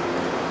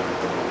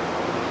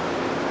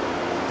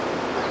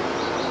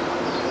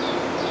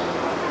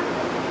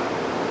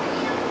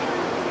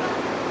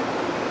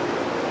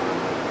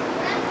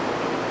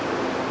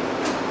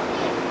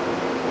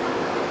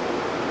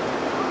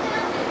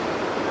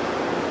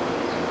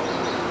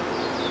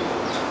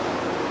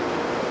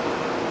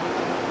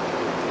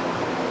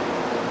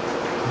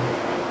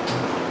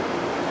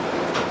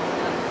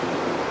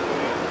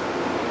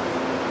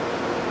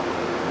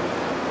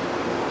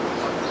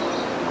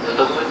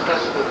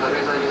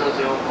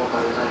の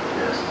軽井沢駅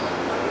です。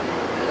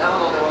長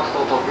野を出ます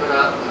と、徳浦、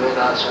上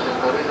田、終点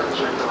軽井沢の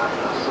順となり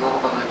ます。その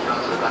他の駅は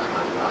通過に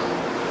なります。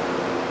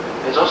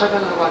乗車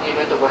券の他にイ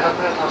ベント500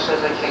円の指定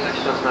席券が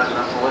1つなり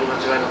ます。お乗り間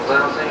違いのござ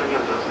いませんように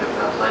お気をつけく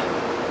ださい。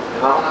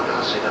まもなく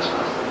発車いたし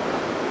ます。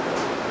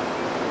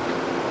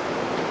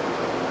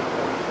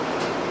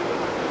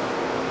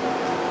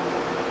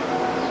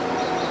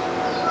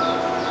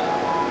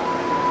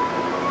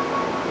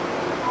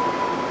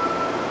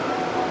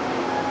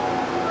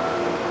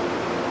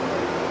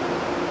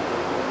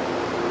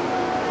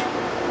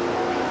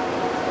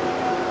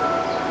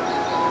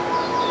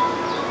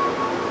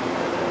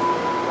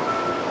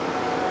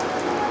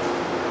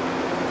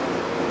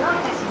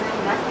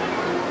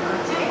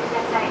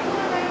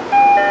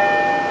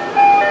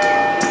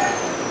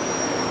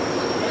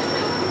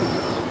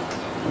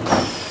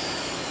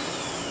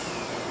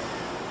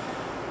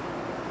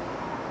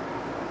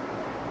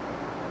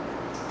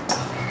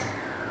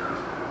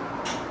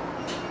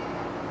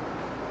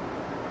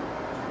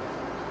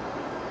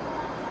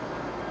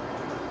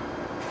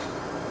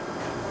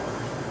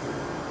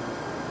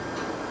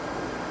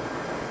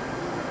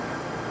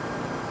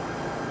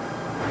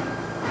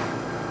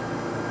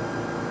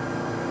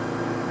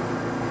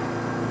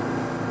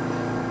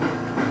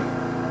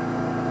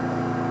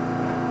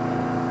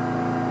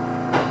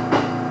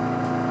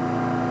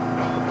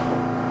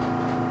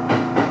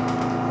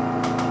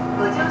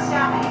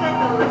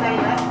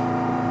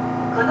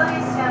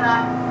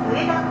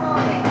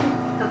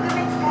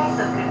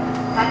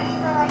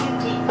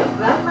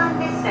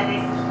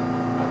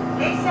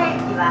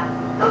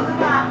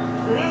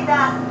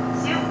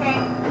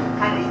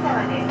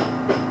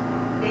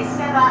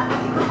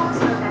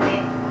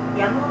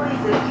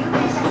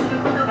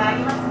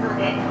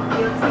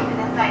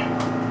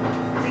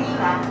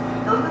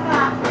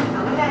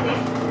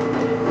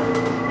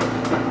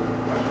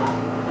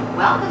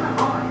Welcome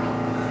aboard.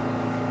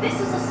 This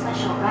is a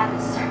special rapid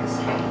service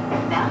train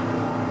bound for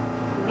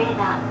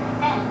Ueda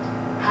and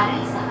軽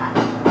井沢.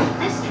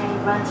 This train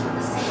runs with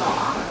a single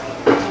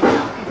operator and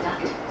no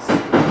conductors.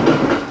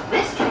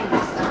 This train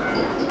will stop at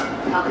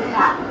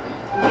Togura,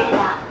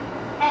 Ueda,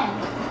 and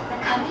the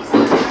軽井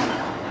沢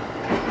terminal.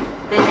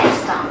 The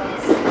next stop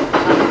is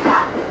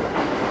Togura.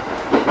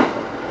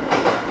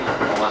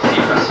 お待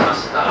ちいたしま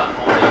した。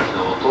大村駅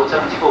の到着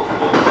時刻を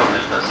ご案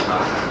内いたし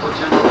ます。途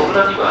中の戸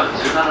倉には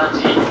17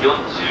時44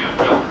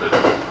分、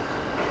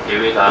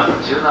上田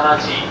17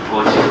時57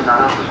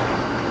分、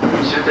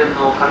終点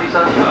の軽井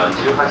沢には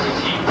18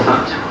時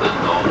30分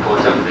の到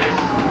着です。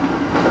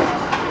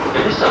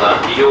列車は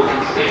2両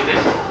編成で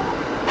す。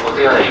お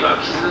手洗いは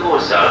奇数号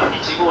車、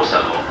1号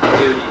車の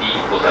縦売りに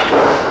ございま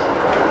す。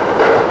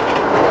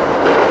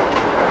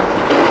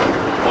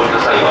降りの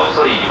際は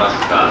恐れ入ります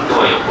が、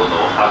ドア横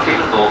の開け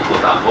るのボ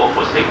タンを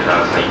押してく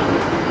ださい。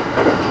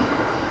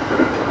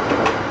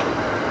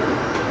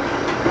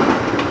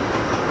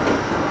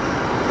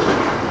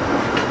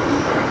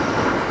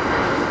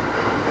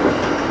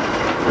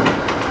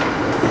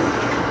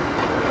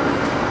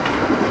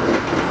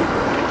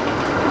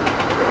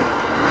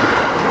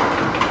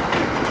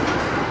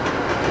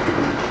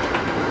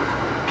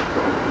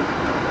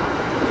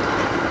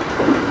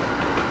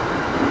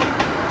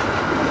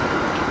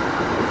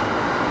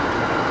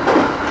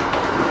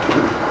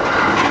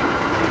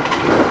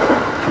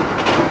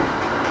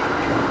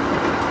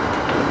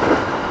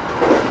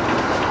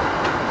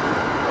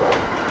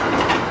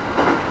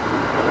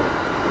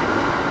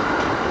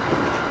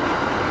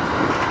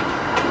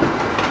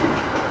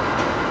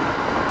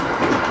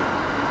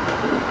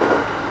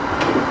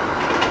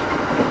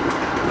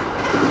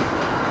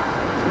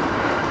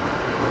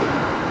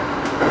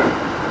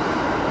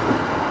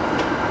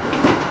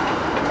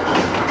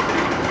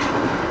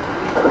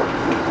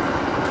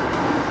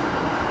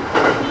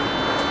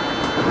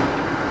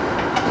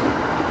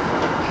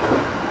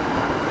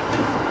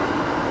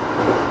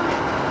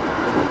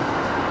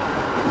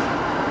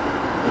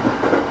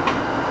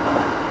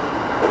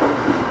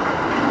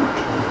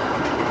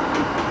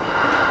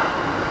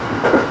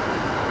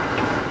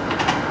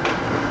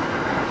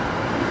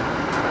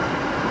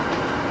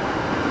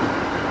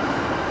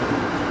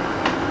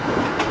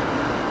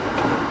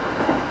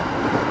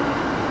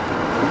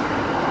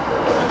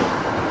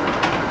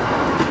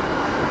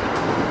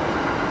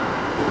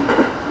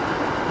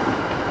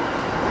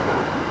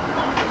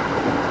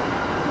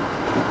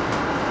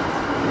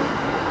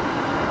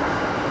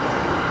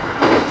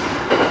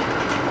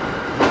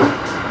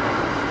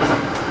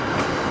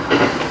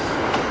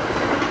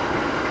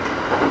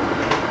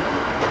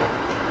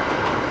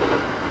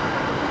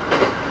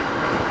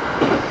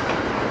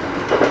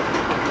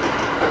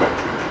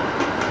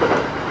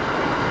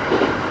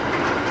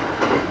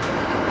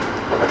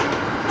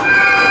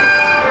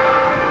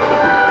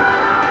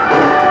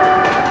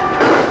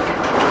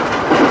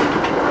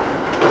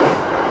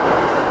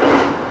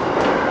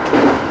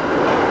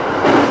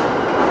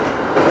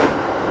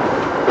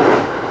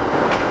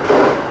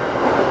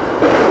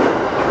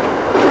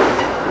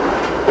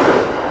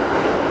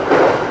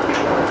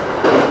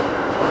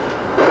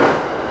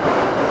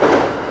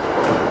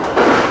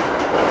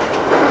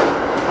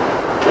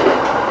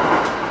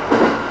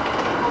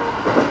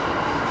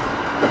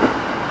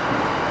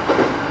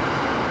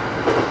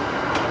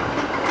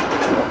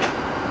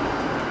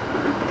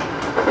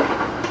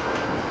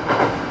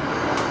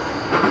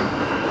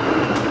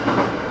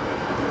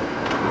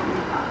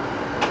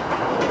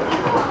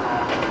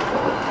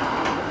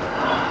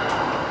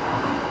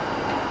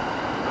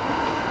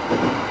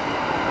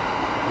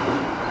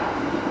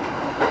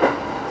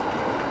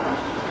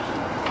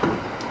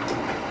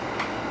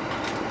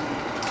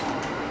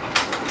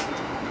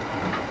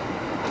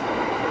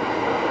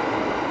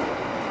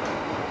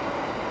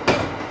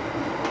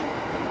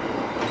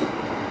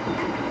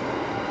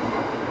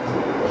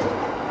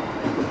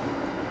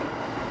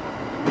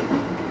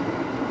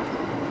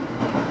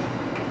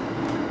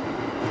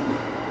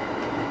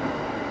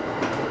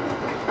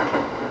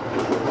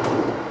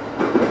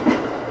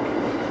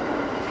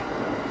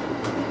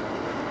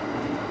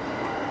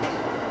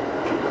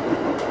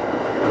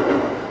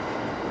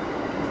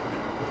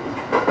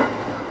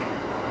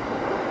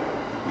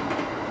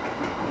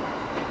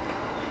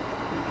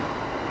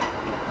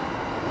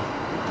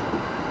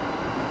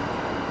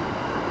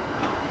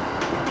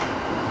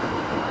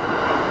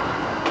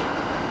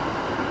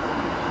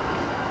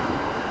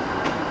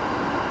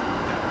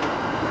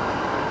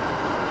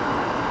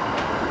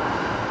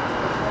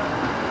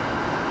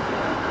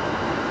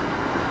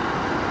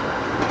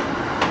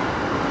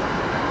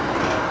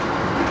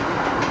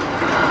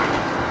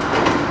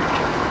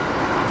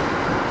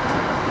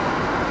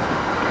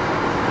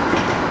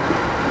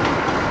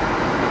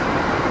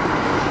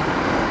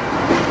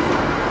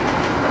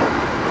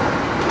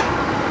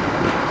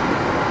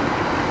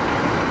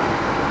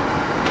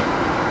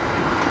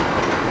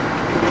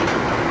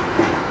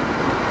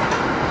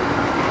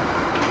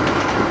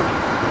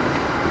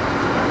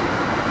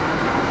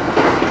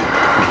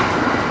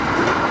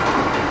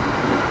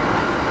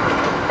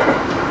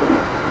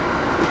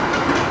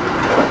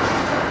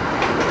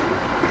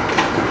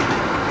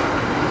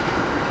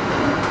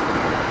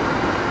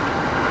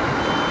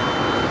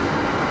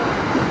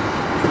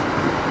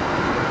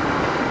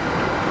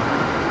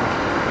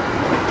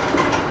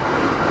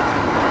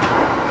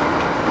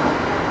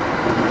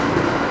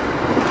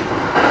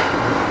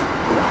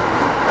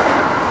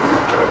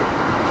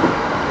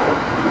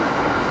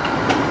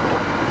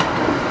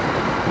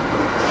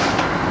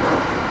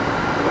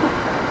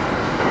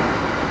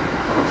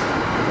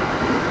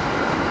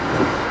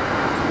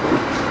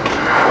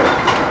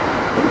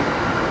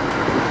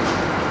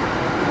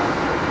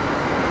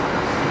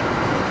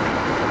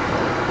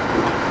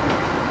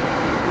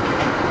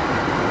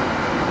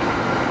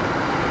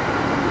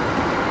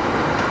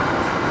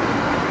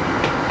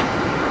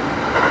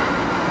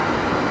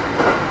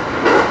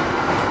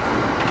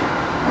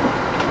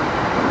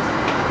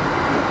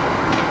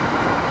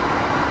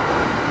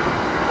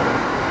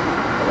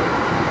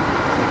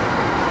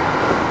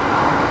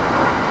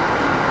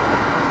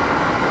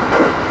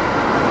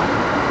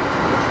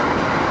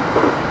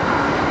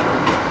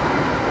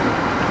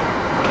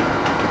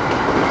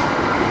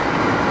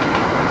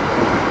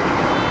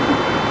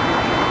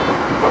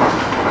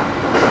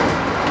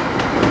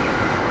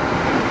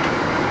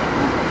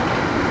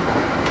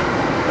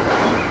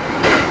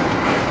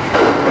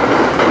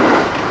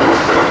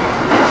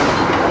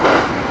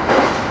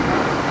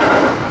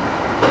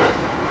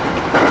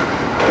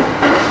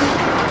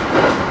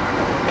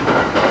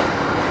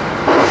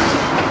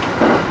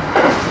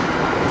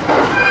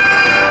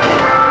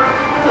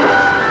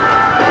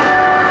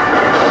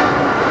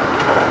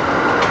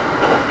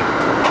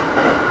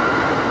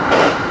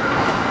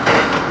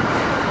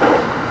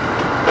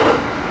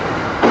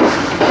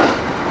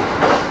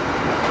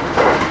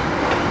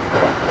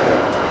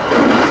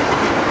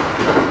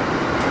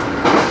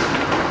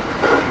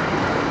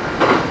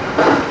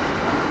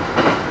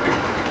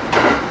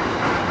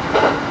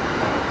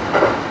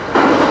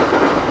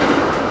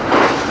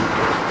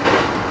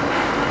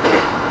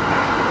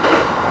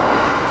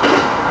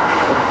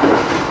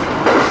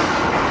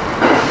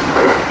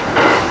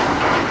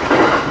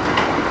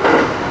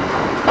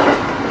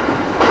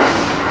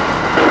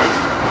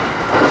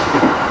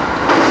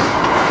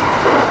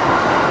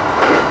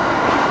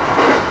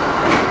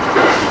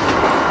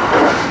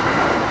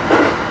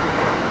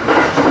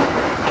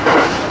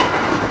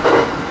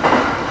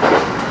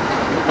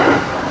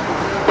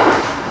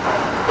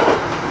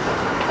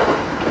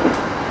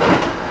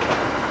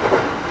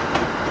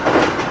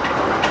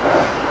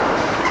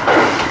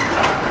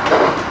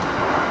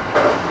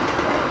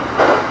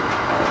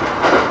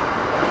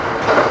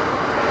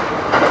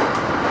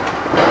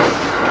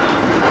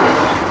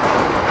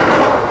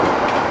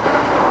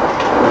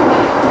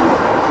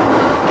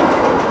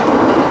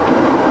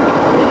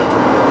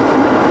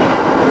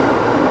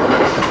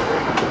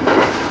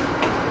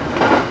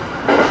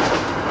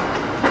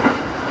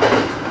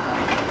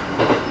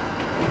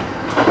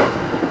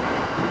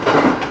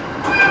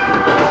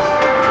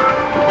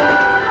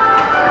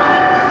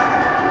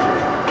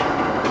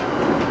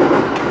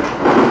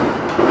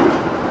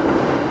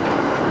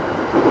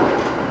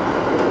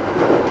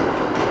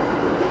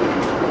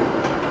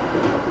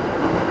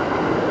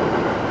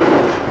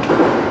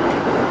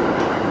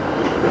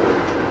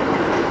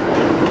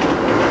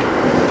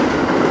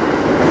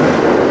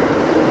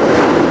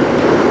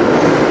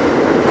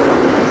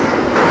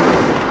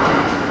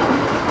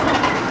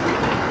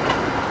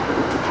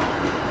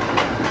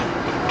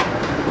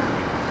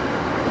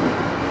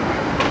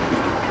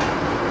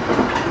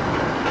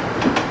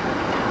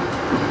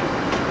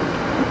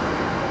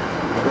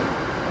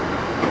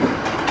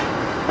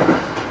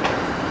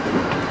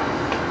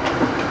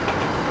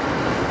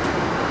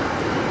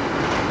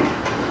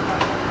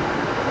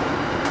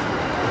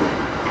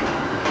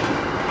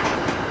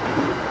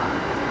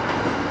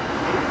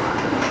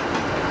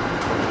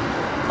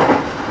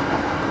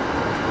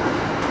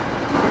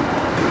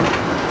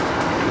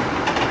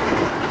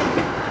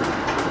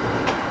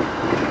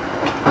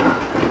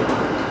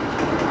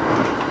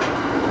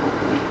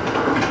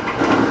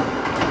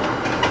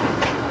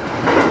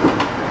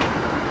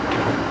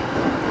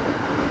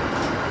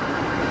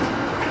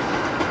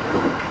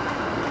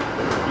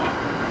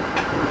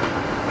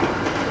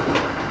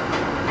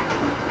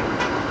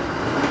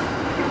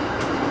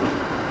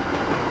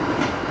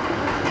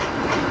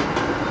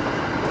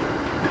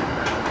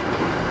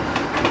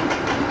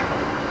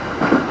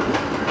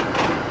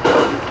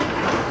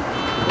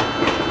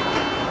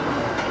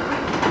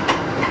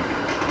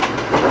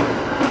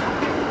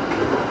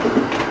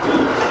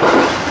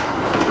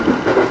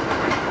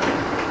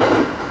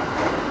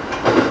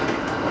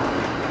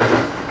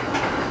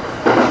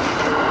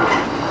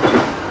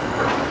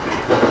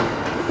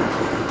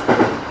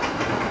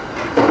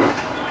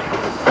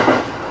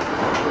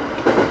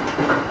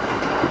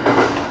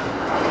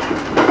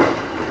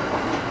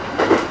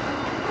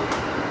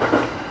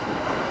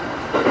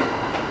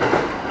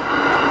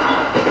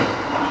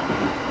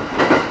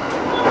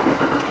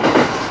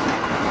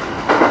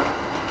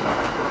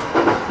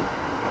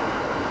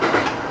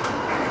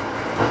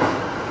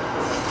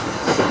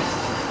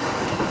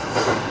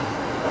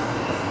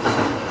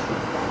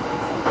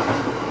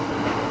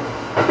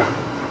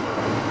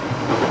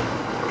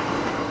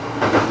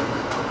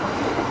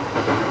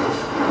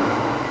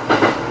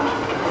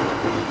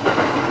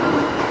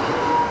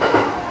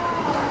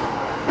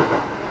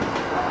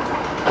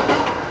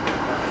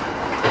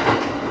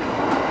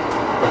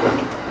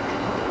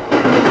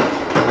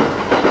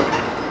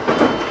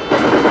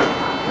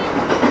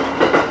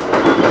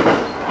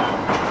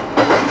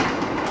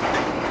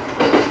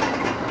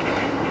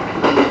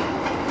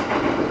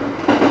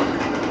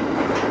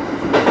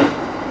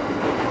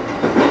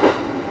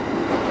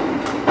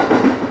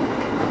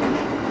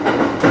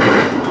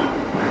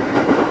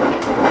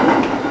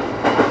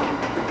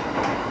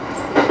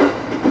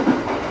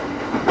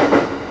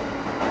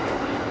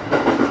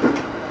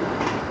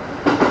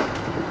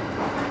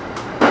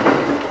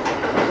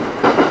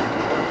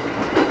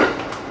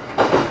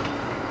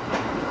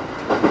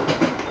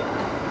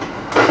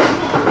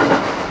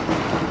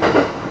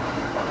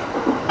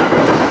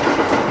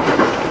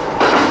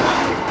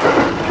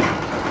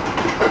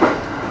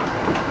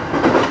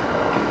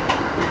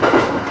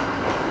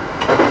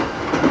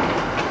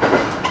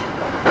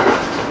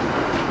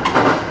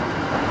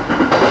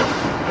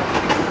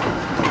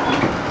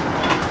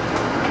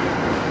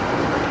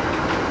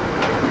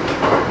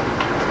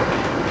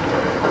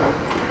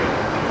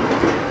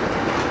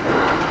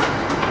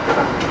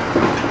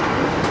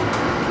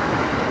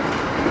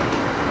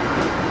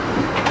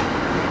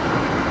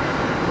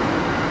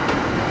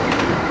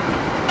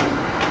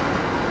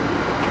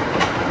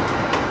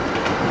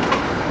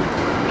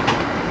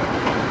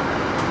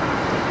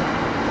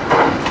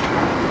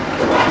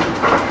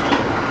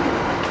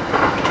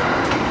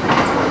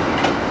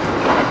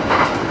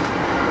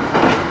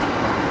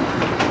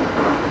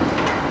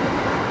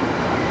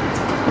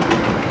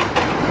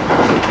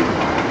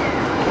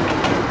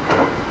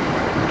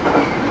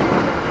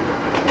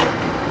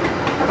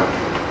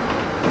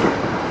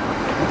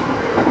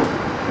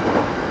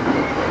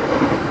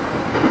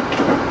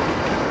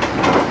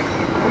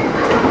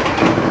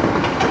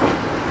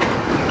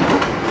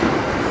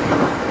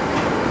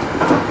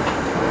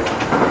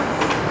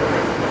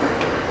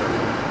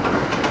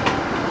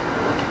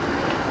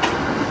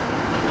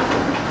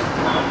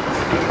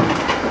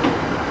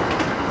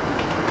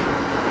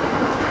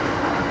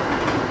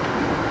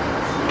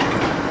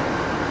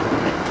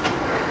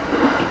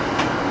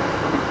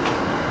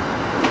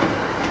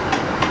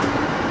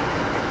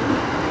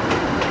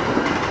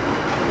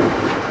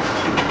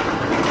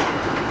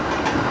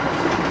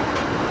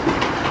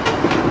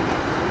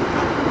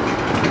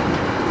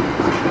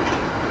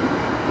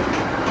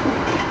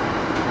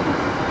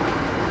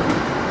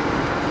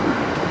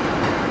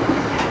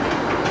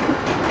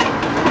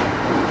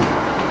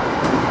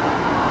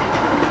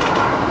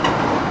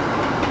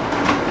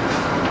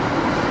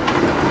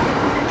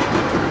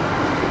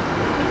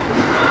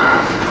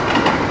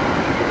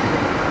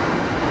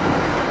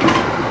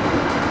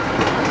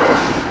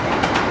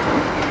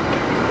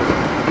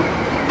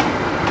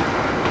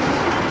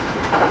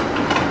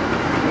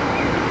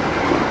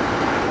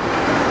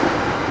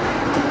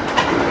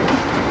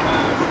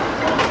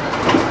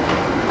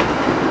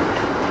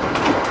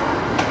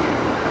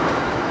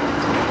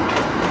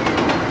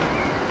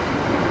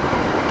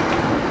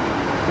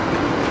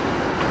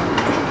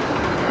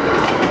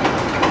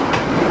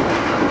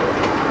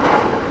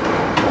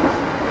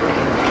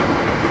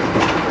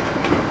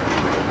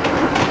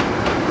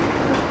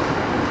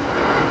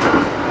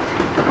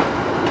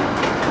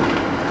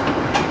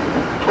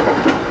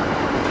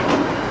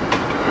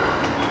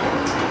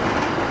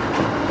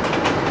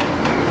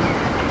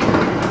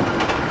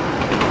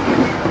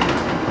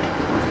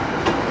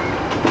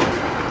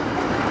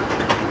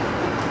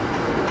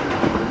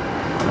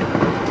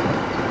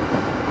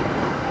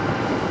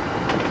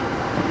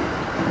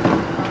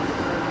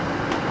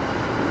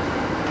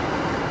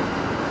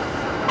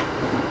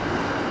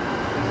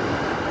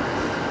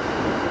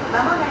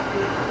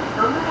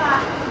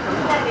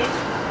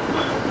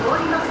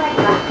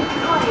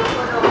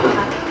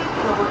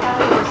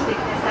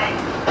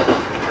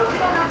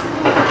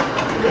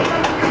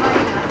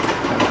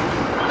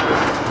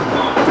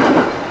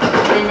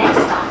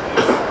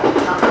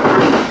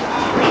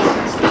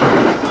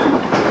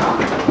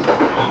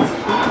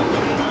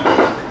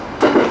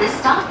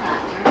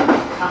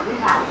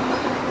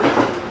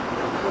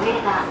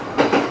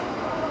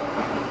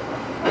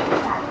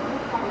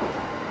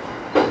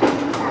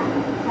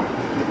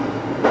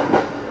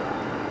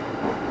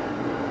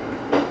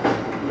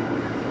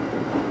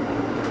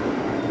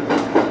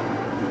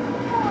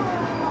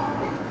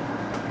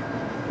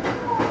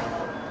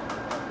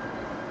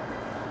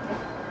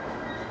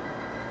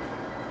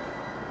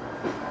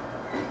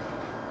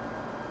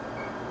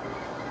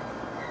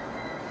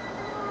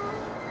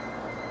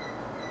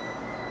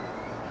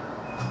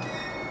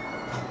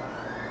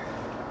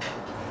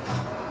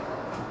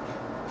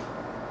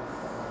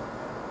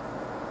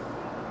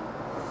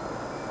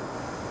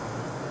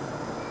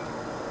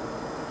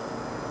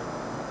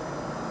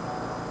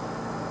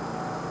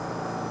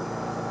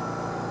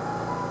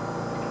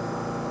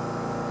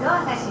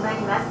が閉ま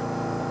ります。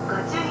ご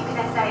注意く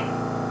ださ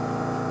い。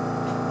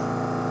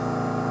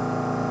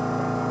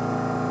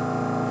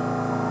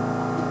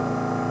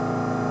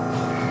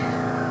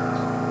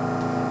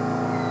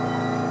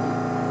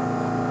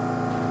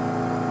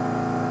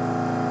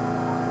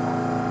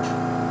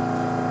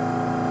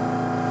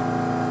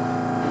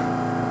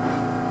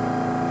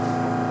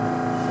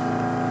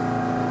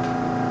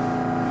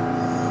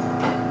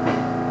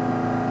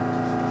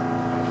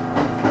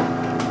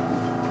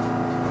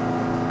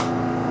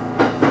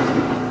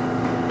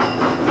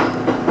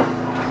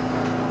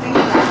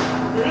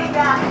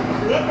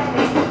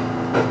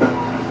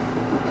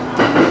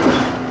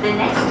The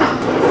next stop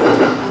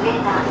is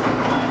Ueda.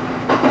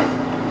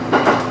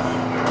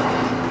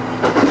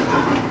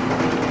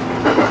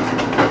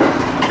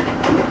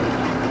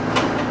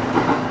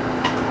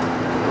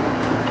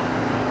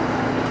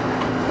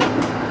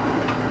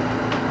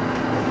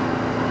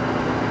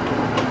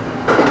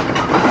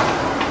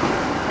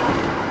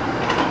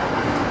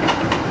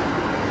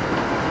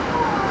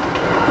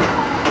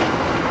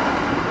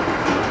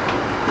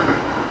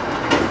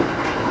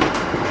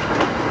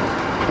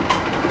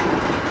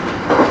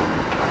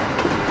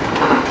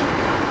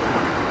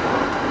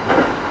 次は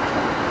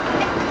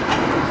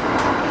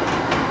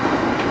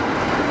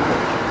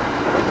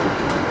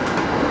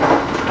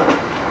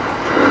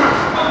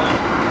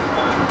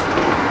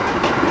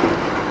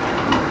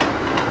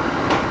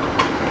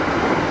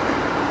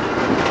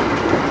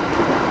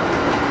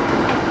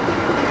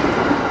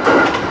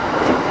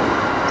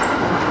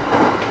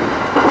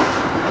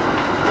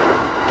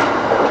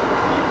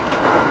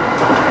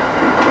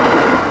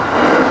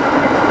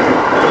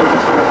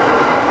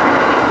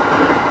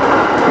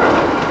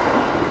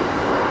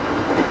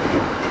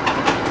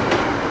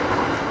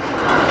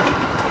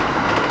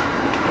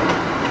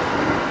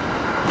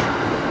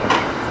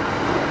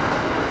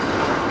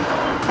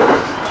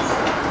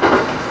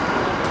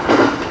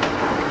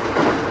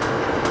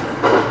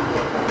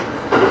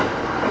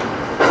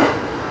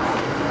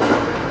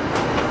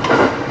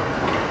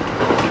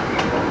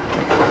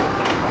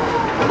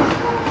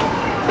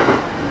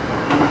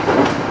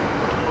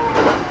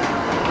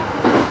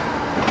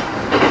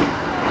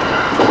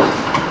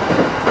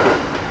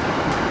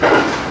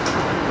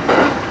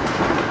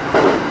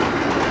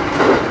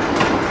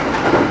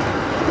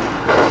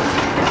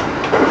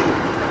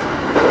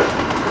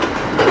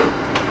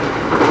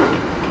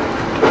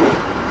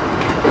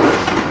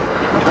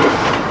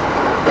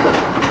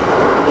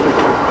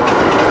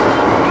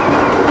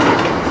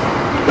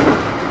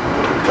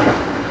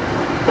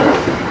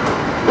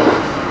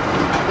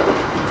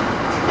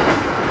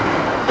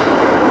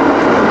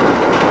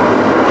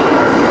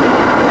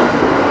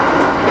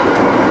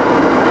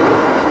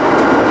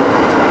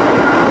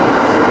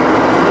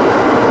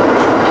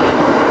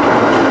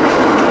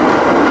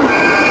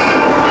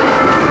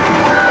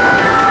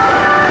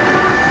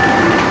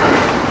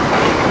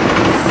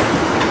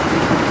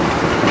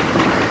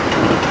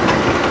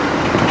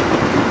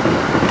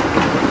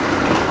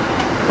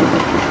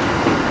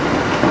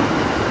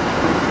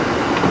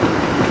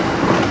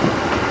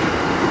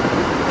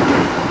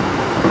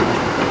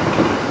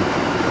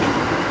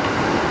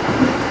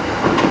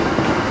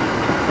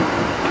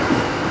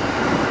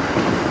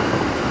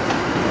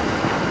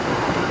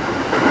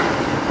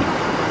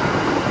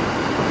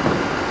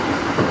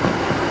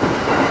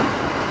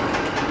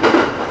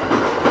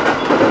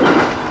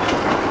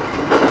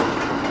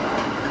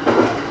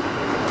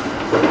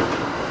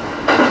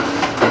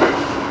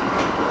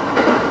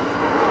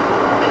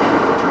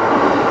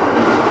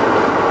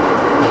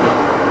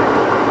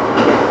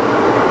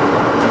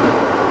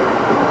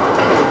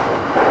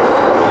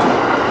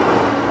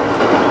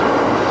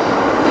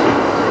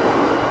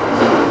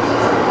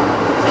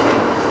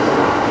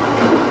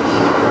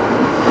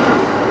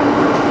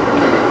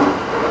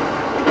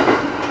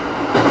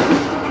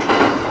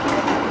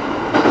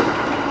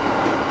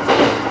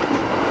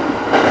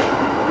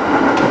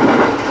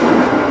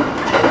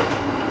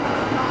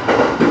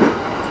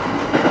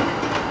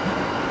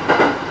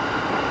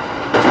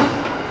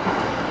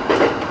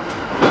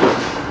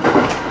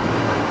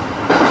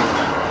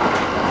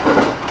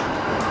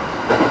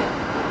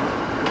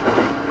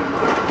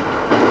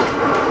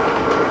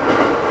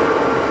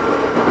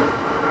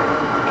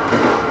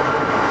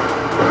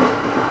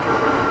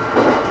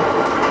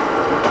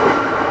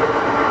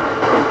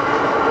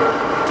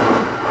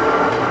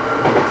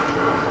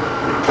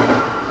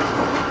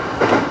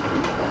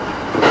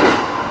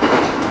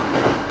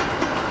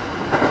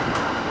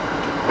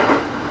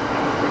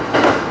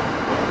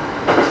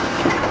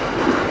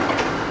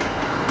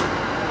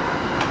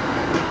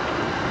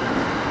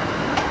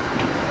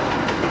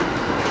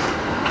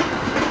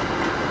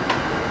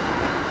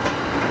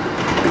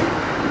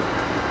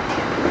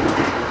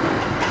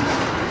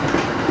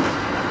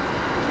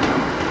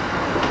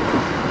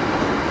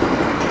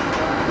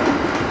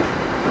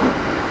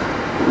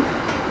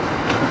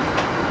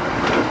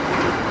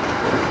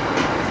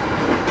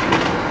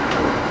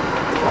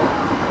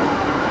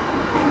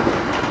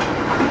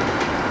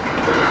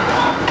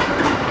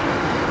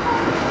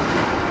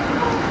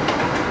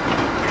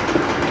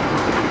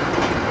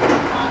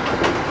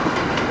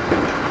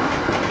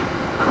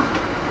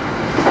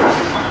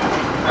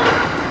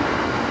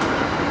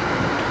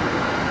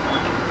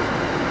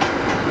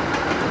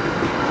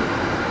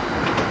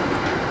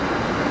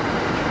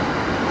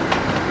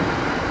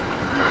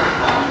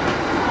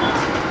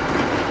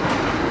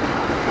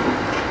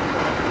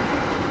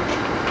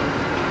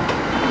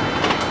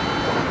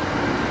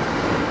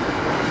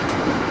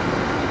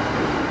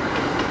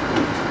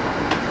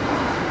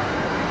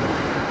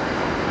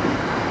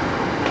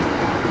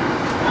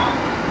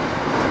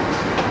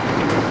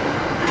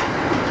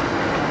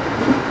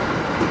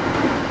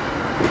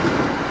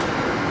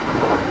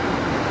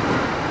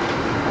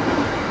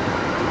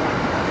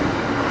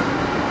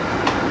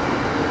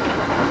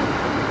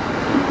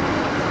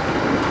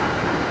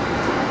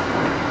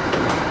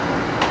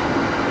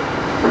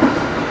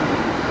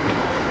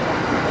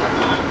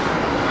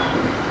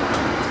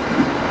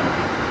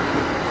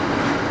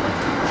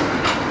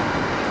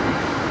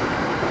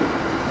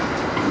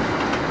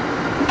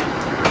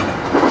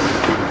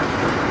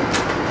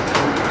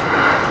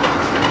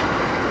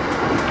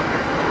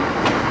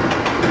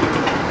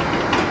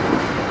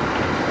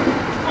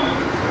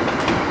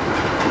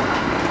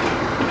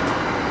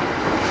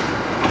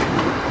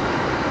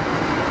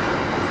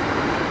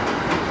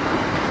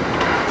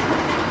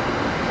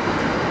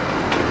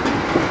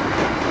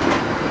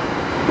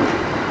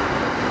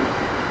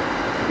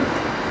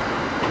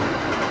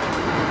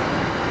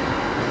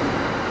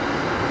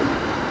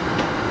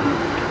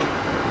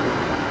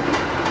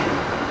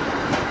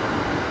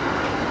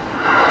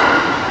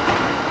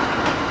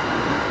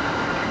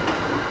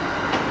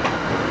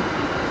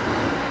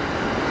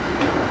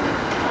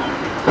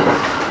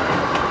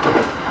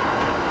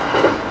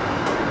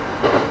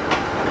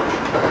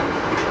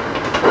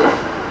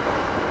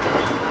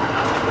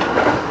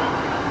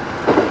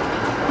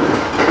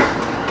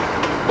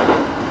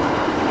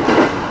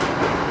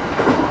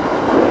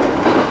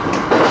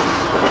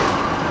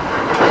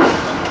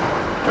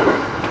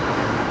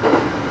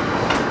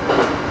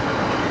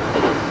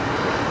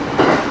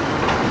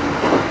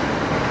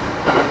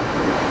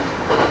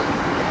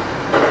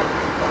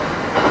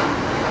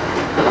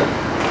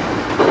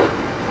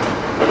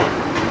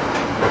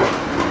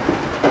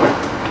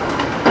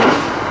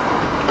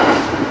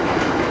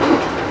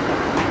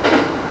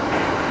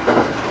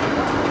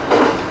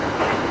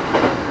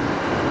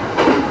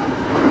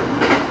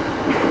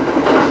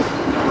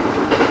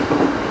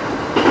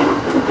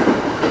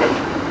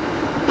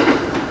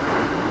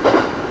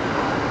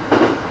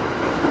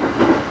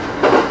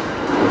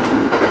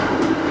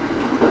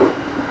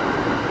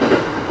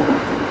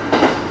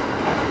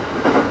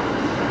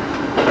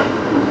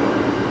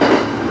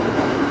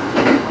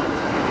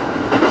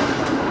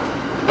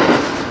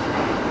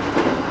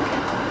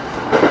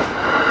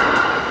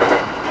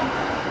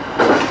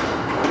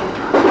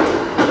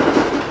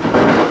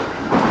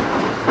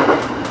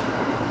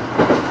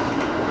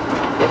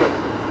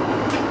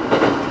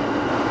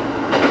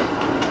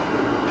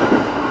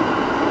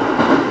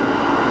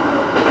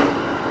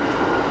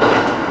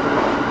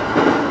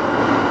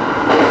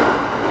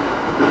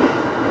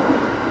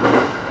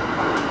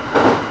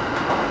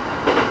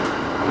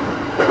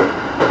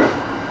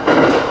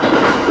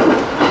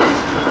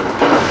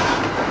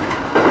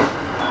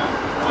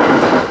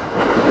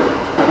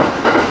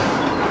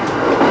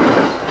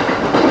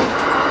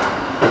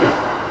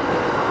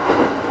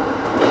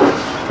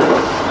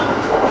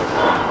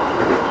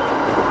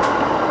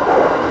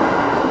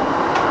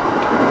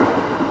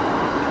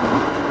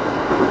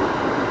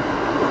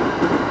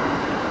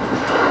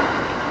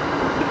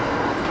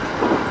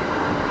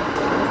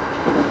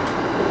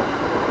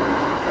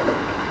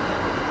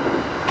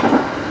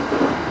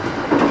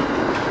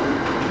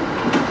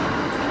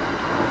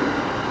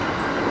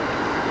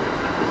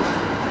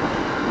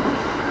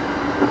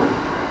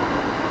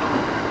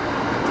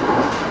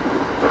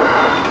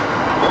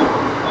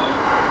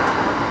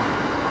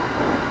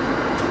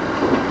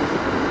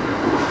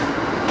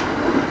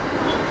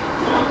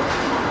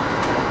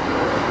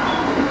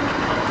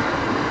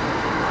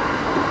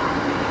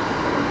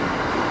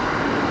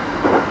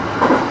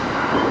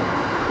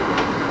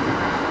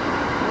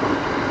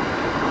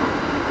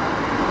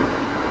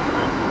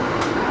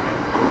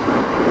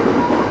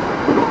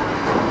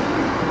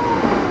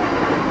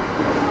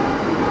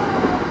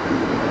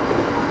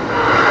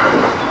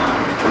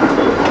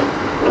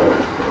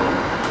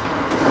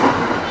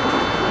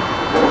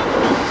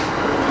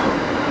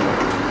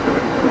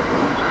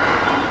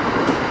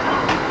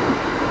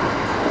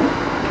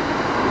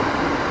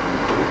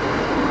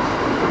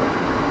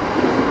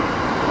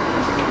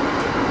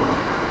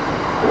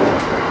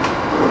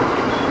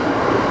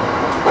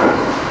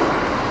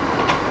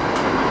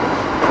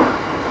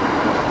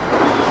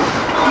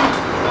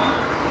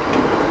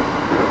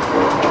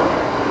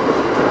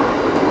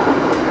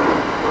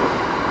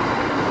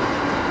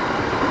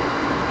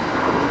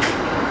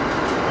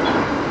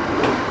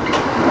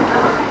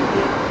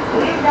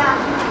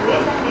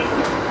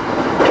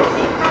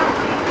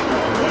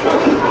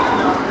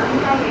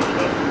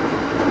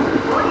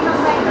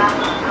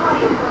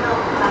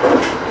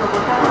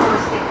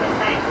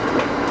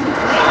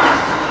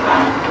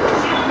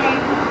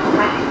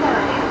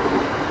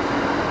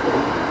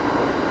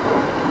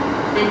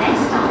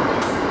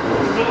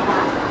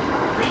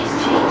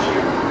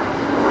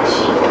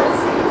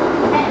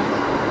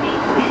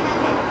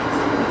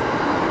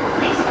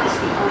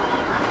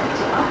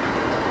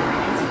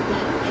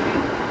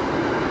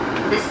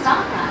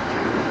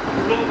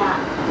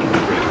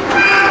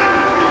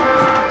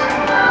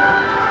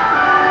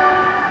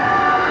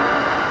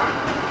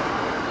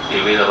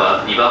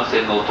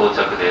線の到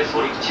着です。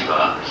降り口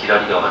は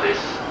左側で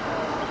す。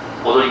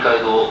踊り替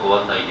えのご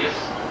案内で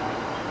す。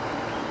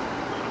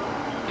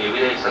上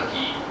田駅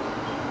先、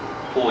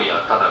大谷、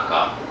田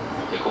中、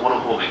小諸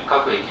方面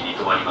各駅に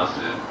停まります。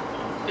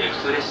普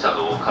通列車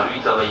の軽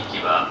井沢行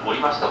きは降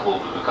りましたホ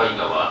ーム向かい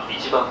側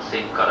1番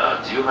線から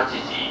18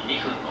時2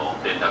分の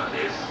連絡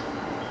です。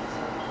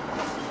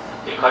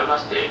変わりま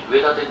して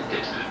上田電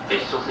鉄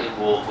別所線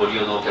をご利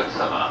用のお客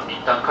様、一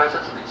旦改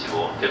札口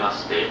を出ま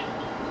して、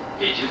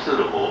十通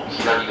路を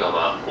左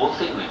側温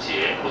泉口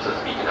へお進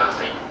みくだ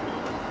さい。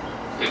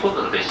今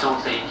度の別所温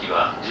泉行き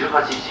は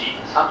18時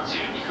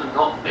32分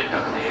の連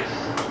絡で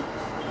す。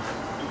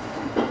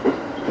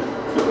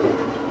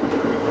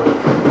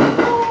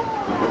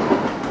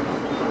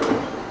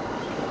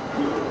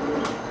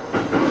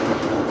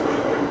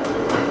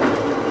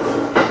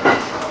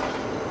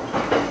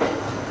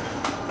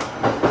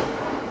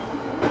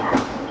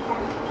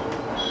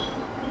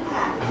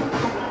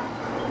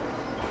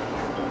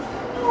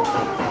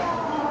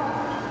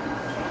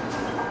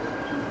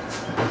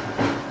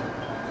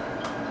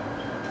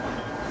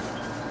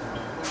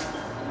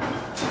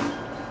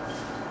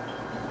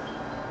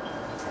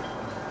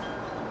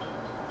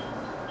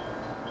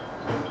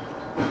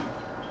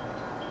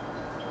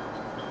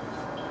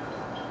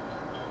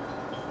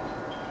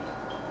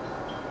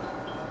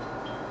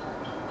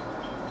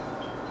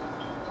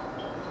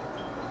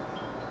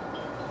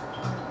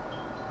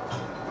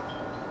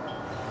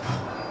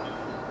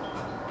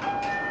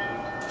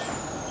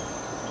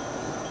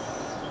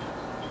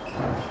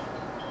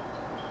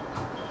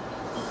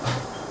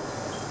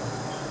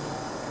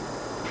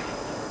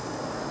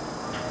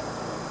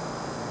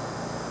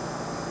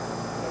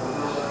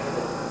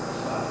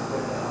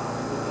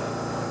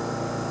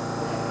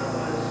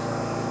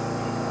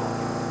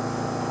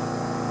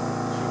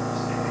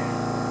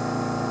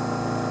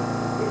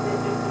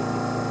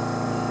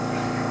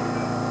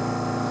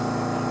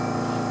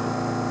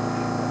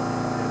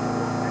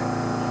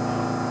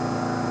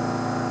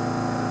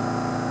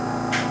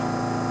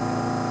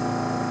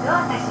ド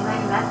アが閉まり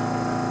ます。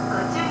ご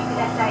注意く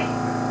ださい。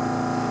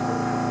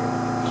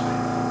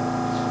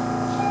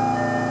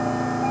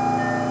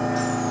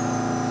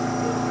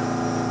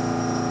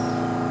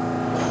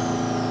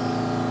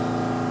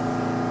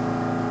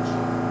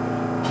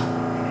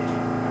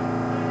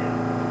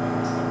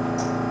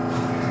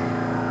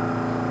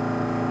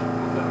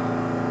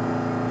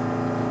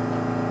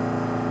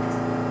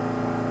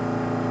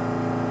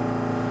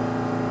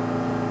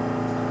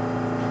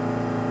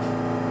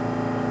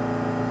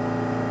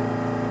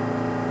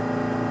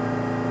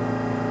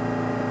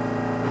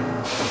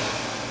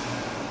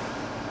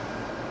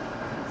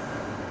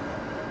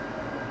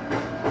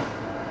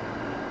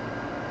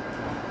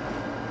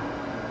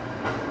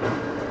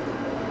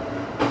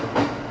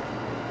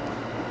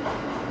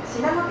し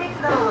なの鉄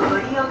道をご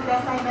利用く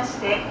ださいまし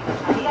て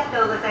ありが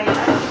とうございま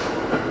す。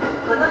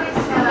この列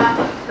車は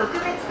特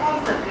別快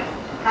速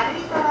軽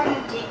井沢行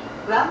き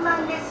ワンマ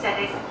ン列車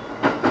です。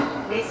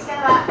列車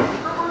は事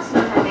故防止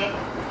のため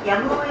や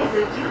むを得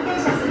ず急停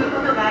車するこ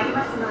とがあり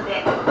ますの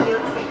でお気を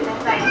つけくだ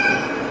さい。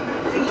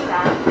次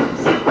は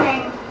終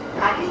点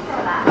軽井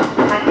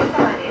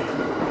沢です。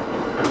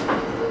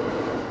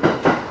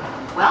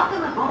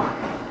 Welcome aboard.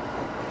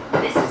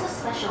 This is a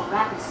special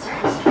rapid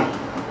service train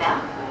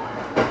bound for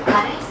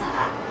軽井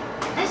沢.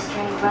 This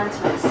train runs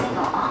with a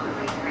single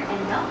operator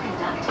and no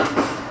conductors.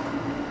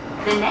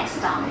 The next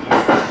stop is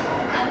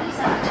軽井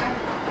沢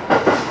Terminal.